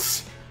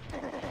 minions!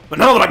 But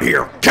now that I'm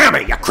here,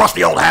 Cammy, you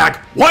crusty old hag,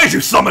 why did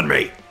you summon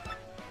me?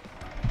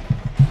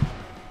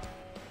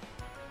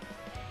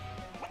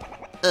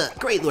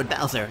 Great Lord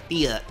Bowser.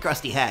 The,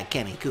 crusty hag,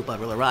 Cammy Koopa,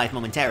 will arrive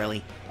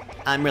momentarily.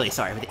 I'm really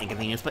sorry for the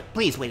inconvenience, but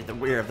please wait at the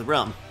rear of the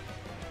room.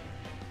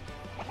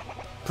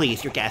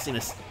 Please, your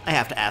gassiness, I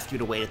have to ask you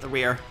to wait at the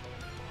rear.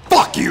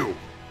 Fuck you!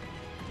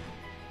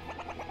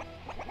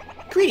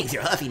 Greetings,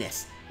 your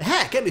huffiness. The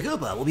hag, Cammy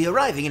Koopa, will be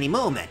arriving any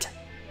moment.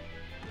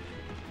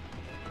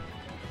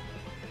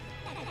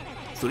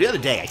 So the other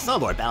day, I saw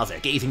Lord Bowser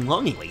gazing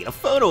longingly at a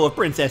photo of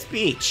Princess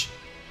Peach.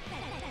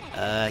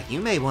 You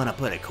may want to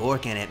put a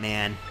cork in it,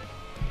 man.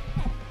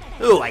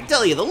 Oh, I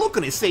tell you, the look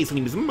on his face when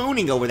he was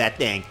mooning over that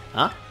thing,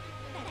 huh?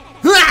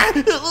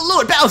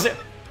 Lord Bowser!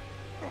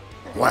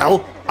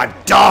 Well, I'm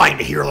dying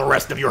to hear the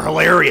rest of your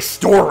hilarious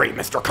story,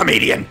 Mr.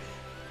 Comedian.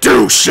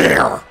 Do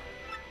share!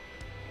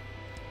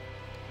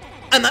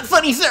 I'm not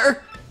funny,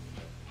 sir!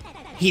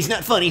 He's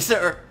not funny,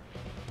 sir!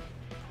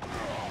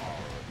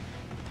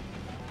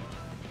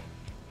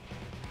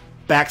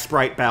 Back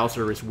sprite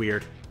Bowser is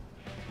weird.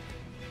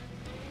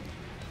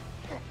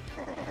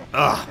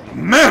 Ugh,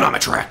 man, I'm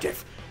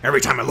attractive.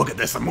 Every time I look at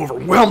this, I'm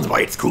overwhelmed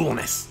by its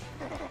coolness.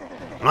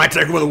 When I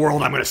take over the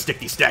world, I'm gonna stick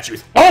these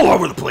statues all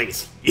over the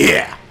place.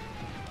 Yeah!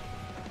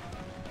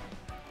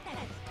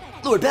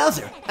 Lord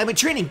Bowser, I've been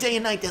training day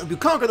and night to help you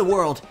conquer the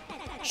world.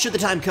 Should the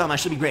time come, I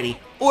shall be ready.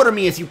 Order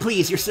me as you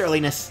please, your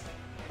surliness.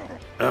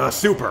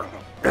 Super.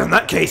 In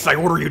that case, I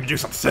order you to do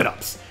some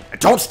sit-ups. And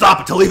don't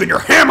stop until even your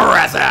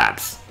hammer-ass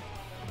abs!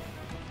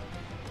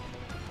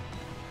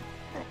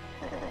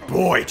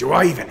 Boy, do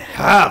I even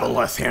have a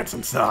less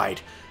handsome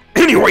side.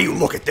 Any way you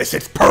look at this,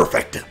 it's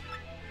perfect.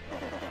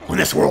 When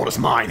this world is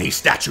mine, these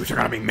statues are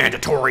gonna be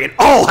mandatory in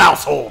all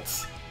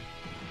households.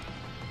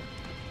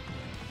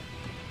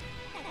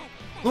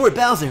 Lord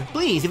Bowser,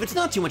 please, if it's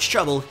not too much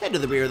trouble, head to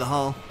the rear of the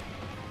hall.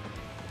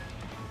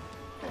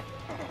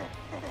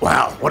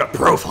 Wow, what a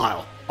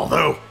profile.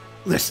 Although,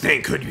 this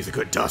thing could use a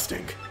good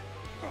dusting.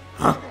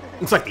 Huh?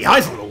 Looks like the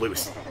eye's a little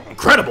loose.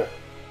 Incredible!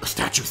 The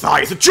statue's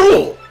eye is a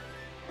jewel!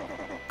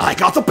 I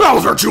got the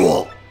Bowser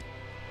jewel!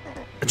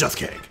 Just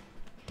kidding.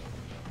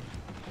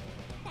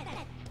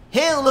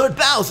 Hail, Lord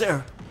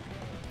Bowser!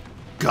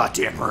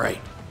 Goddamn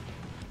right.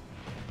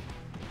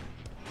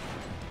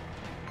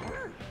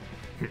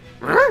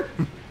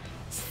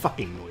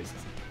 Fucking noises.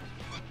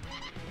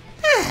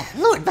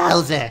 Lord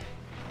Bowser.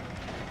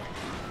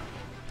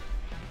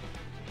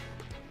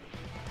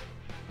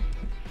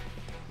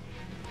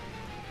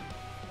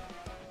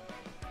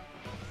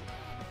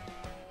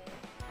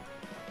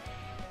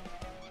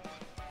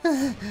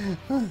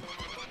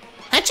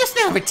 I just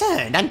now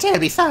returned. I'm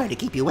terribly sorry to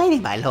keep you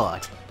waiting, my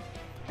lord.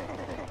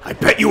 I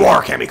bet you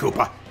are,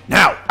 Kamikoopa.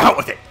 Now, out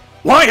with it.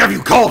 Why have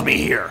you called me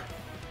here?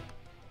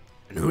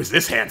 And who's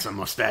this handsome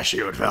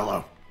mustachioed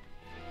fellow?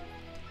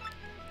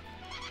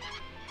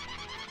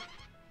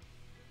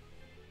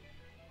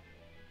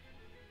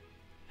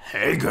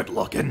 Hey, good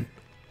looking.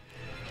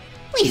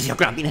 Please, your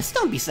grumpiness,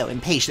 don't be so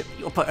impatient with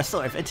your poor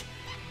servant.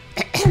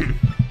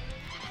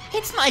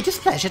 It's my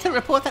displeasure to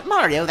report that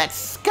Mario, that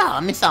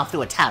scum, is off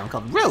to a town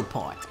called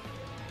Roadport.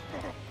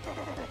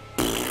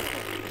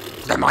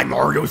 Am I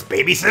Mario's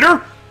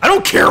babysitter? I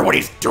don't care what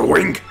he's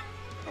doing.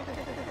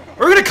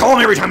 We're gonna call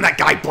him every time that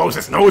guy blows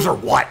his nose or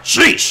what?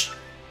 Sheesh!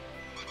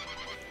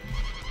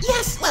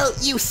 Yes, well,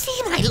 you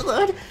see, my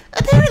lord,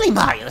 apparently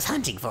Mario's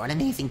hunting for an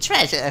amazing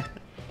treasure.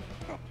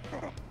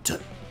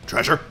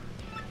 Treasure?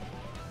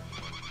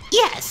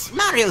 Yes,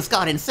 Mario's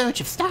gone in search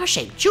of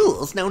star-shaped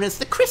jewels known as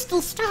the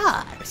Crystal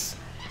Stars.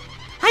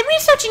 I'm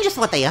researching just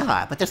what they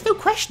are, but there's no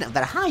question of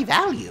their high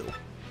value.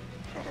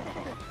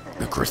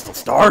 The crystal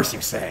stars,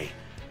 you say?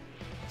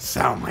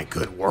 Sound like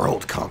good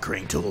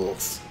world-conquering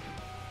tools.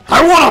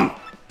 I want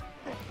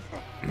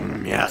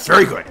them! Yes,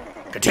 very good.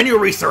 Continue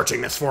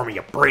researching this for me,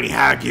 you brainy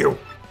hag, you.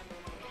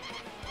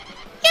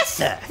 Yes,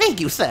 sir.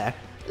 Thank you, sir.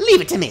 Leave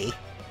it to me.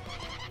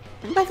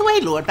 And by the way,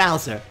 Lord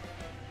Bowser,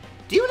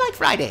 do you like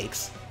fried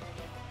eggs?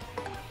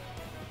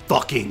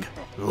 Fucking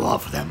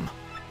love them.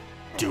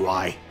 Do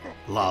I?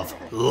 Love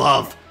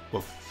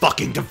will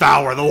fucking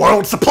devour the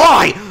world's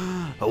supply!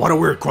 But what a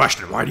weird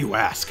question, why do you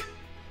ask?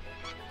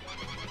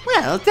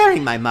 Well,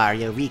 during my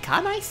Mario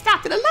recon, I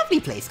stopped at a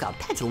lovely place called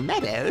Petal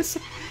Meadows.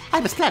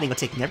 I was planning on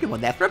taking everyone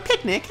there for a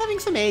picnic, having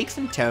some eggs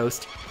and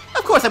toast.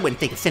 Of course, I wouldn't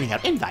think of sending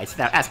out invites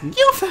without asking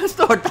you first,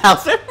 Lord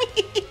Bowser.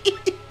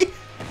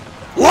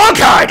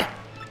 Lunkhead!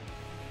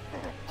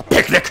 A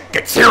picnic?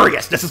 Get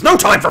serious, this is no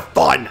time for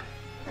fun!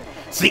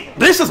 See,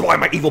 this is why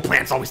my evil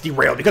plans always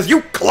derail, because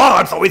you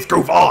clods always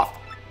goof off!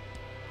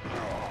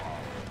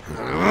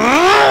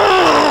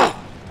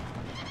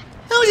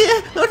 Oh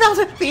dear, Lord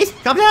Bowser, please,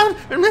 calm down.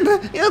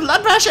 Remember your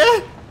blood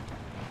pressure.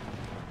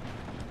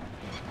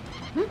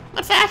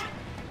 What's that?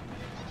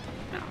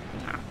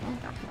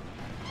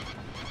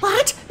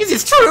 What? Is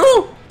this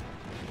true?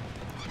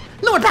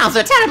 Lord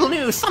Bowser, terrible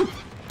news. Some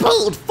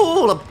bold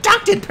fool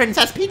abducted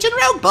Princess Peach in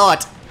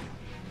Rogueport.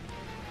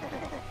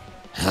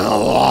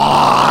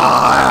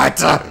 What?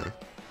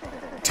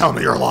 Tell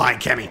me you're lying,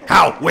 Kemi.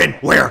 How, when,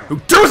 where, who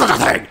do such a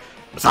thing?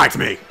 Besides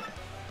me.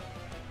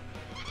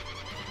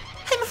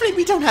 I'm afraid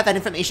we don't have that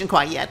information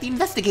quite yet. The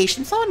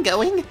investigation's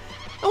ongoing.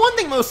 The one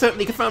thing most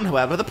certainly confirmed,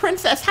 however, the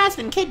princess has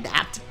been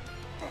kidnapped.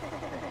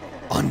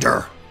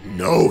 Under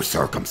no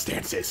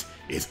circumstances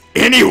is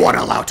anyone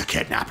allowed to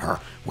kidnap her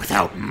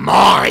without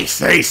my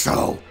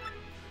say-so.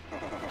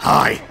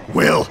 I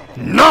will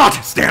not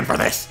stand for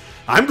this.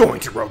 I'm going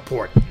to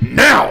Roadport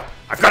now.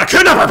 I've got to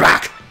kidnap her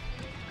back.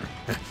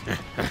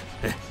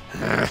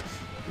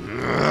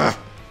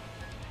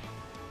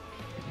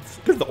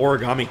 Look at the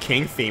Origami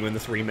King theme in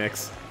this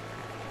remix.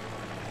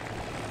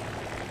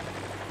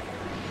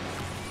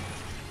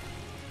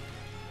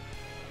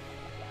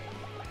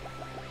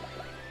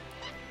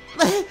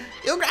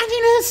 Your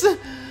Grandiness,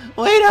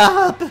 wait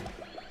up!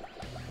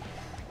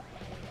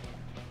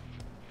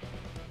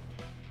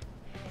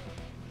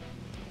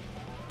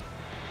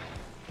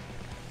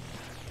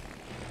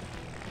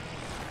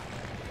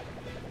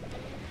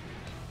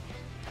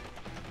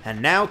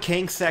 And now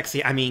King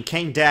Sexy,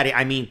 King Daddy,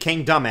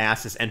 King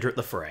Dumbass has entered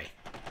the fray.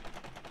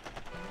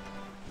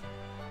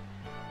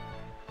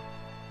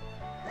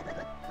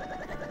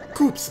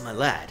 Coops, my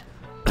lad.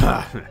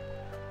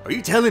 Are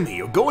you telling me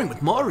you're going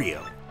with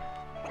Mario?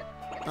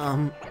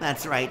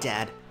 That's right,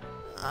 Dad.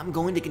 I'm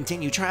going to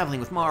continue traveling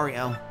with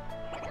Mario.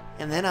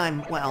 And then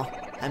I'm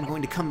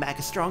going to come back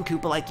a strong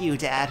Koopa like you,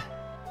 Dad.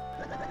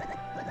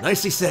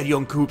 Nicely said,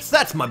 young Koops.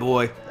 That's my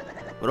boy.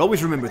 But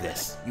always remember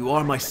this. You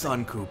are my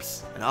son,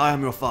 Koops, and I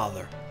am your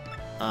father.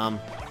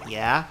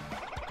 Yeah?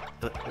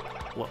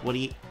 What do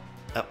you...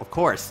 of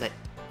course,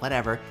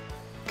 whatever.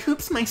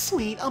 Koops, my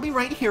sweet, I'll be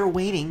right here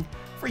waiting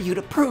for you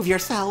to prove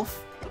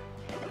yourself.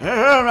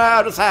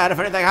 I'll decide if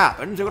anything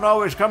happens. You can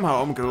always come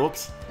home,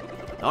 Koops.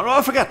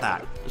 Don't forget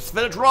that. This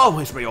village will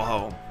always be your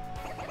home.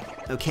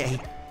 Okay,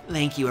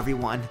 thank you,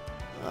 everyone.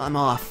 I'm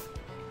off.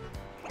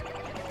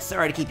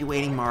 Sorry to keep you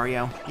waiting,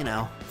 Mario. You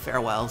know,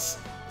 farewells.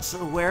 So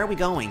where are we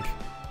going?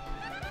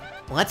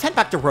 Well, let's head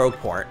back to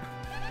Rogueport.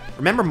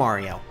 Remember,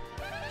 Mario,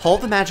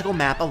 hold the magical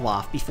map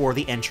aloft before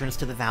the entrance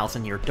to the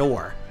Thousand-Year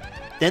Door.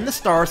 Then the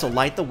stars will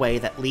light the way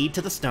that lead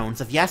to the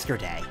stones of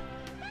yesterday.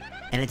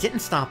 And it didn't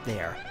stop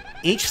there.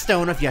 Each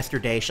stone of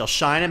yesterday shall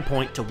shine and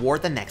point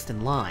toward the next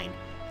in line.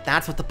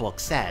 That's what the book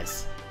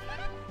says.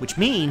 Which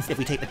means, if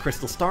we take the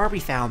crystal star we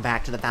found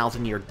back to the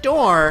Thousand-Year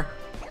Door...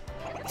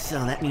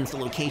 So that means the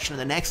location of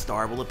the next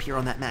star will appear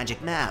on that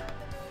magic map.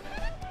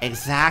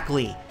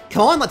 Exactly.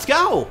 Come on, let's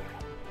go!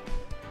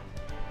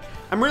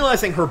 I'm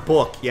realizing her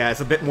book, yeah,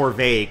 is a bit more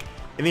vague.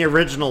 In the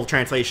original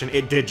translation,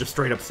 it did just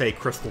straight up say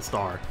Crystal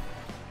Star.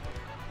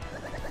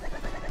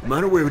 No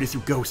matter where it is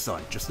you go,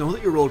 son, just know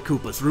that your old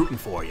Koopa's rooting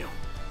for you.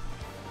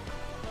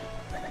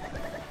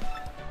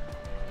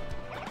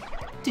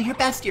 Do your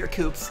best, dear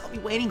Koops. I'll be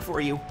waiting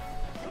for you.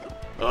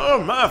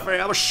 Oh, Murphy,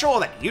 I was sure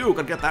that you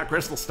could get that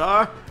Crystal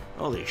Star.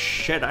 Holy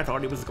shit, I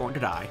thought he was going to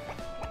die.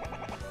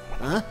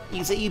 Huh?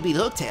 You say you beat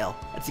Hooktail.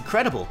 That's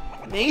incredible.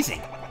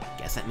 Amazing.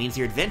 Guess that means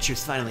your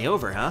adventure's finally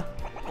over, huh?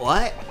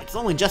 What? It's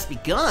only just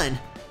begun?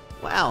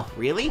 Wow,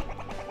 really?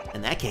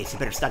 In that case, you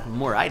better stock with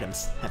more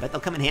items. I bet they'll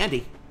come in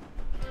handy.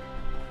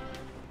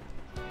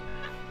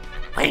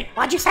 Wait,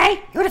 what'd you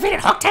say? You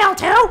defeated Hooktail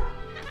too?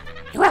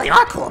 You really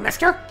are cool,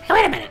 mister. Hey,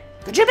 wait a minute.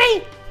 Could you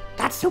be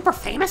that super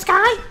famous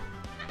guy?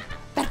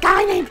 That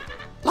guy named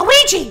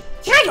Luigi!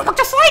 Yeah, you look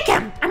just like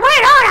him! I'm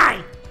right, aren't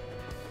I?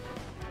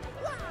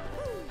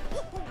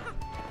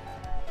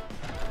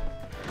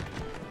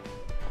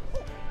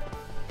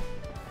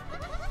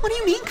 What do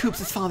you mean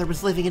Koops' father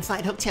was living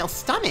inside Hooktail's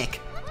stomach?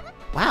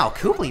 Wow,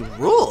 Koopley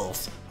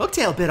rules!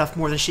 Hooktail bit off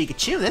more than she could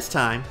chew this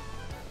time.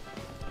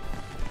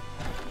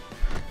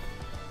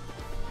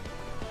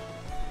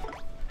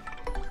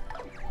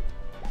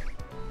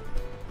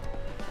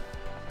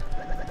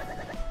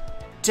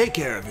 Take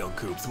care of young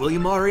Koops, will you,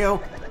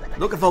 Mario?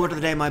 Looking forward to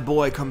the day my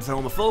boy comes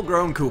home a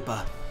full-grown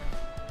Koopa.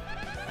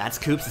 That's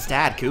Koops'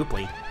 dad,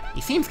 Koopley.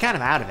 He seems kind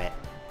of out of it.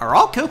 Are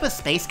all Koopas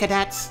space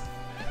cadets?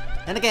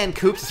 Then again,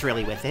 Koops is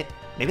really with it.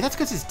 Maybe that's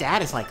because his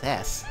dad is like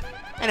this.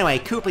 Anyway,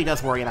 Koopley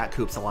does worry about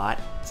Koops a lot,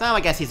 so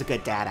I guess he's a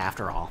good dad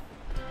after all.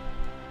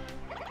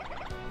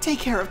 Take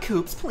care of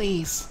Koops,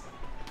 please.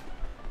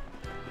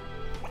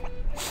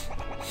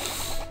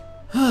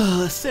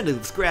 The scent of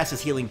this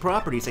grass's healing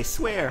properties, I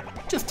swear.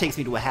 Just takes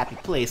me to a happy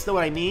place, know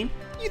what I mean?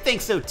 You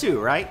think so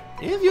too, right?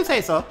 If you say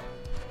so.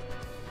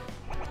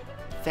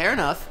 Fair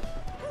enough.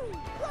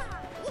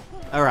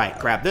 Alright,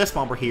 grab this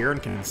while we're here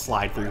and can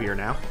slide through here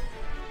now.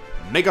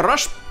 Mega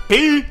Rush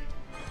P!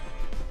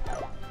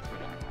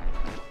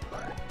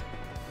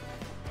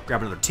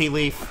 Grab another tea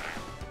leaf.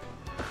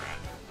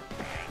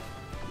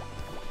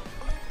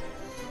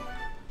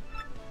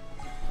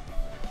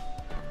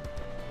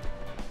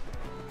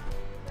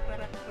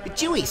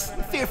 Rejoice!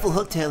 The fearful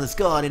Hooktail is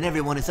gone and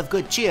everyone is of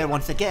good cheer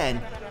once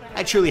again.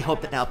 I truly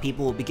hope that now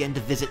people will begin to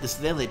visit this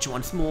village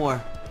once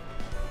more.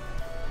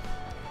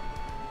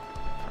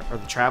 Are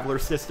the Traveler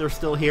Sisters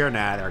still here?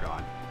 Nah, they're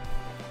gone.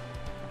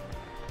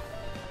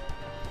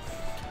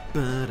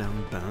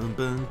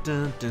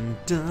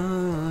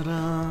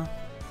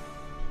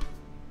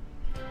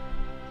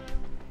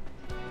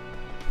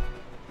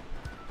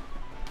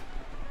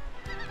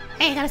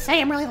 Hey, I gotta say,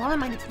 I'm really loving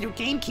my new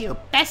GameCube.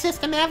 Best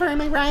system ever,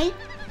 am I right?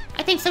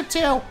 I think so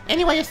too.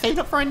 Anyway, I saved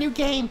up for a new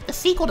game, the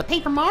sequel to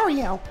Paper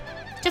Mario.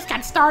 Just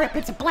got started, but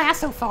it's a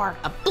blast so far.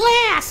 A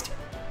blast!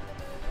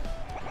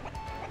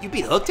 You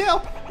beat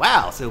Hooktail?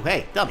 Wow, so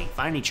hey, dummy,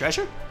 find any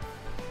treasure?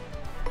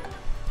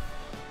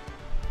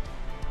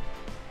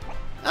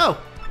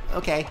 Oh,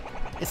 okay.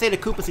 They say the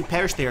Koopas who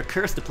perish there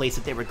curse the place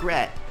that they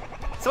regret.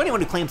 So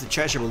anyone who claims the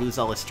treasure will lose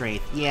all his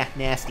strength. Yeah,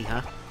 nasty,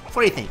 huh? So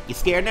what do you think? You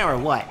scared now or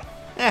what?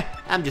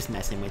 I'm just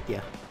messing with you.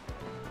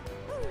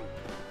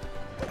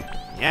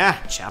 Yeah,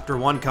 Chapter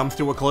 1 comes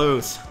to a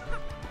close.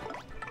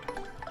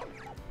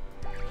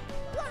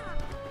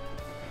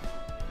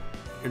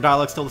 Your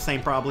dialogue's still the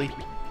same, probably?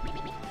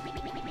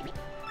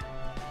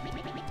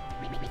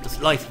 This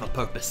life of a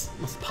purpose.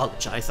 I must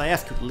apologize, I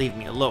asked you to leave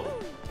me alone.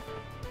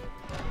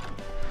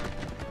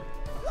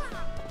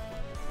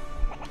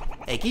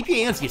 Hey, keep your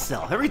hands to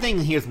yourself. Everything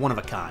in here is one of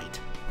a kind.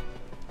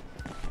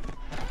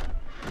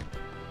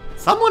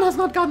 Someone has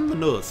not gotten the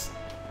news.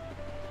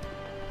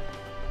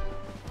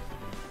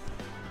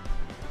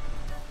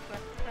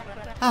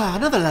 Ah,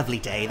 another lovely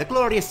day. The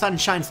glorious sun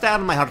shines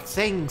down and my heart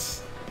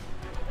sings.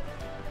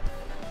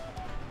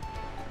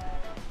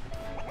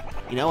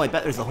 You know, I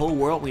bet there's a whole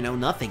world we know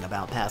nothing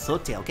about past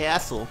Hooktail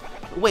Castle.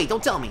 Wait,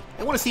 don't tell me.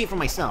 I want to see it for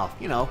myself.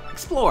 You know,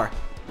 explore.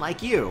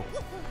 Like you.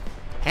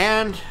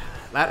 And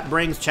that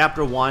brings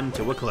Chapter 1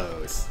 to a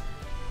close.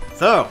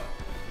 So,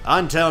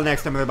 until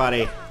next time,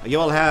 everybody, you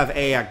all have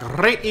a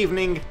great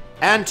evening,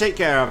 and take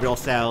care of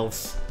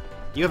yourselves.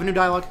 Do you have a new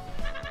dialogue?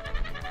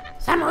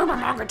 Some rumor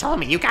monger told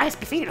me you guys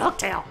defeated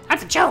Hooktail.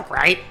 That's a joke,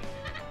 right?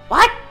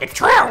 What? It's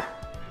true?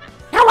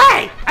 No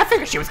way! I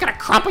figured she was gonna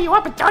crumple you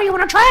up and throw you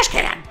in a trash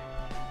can.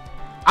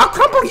 I'll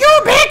crumple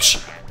you,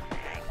 bitch!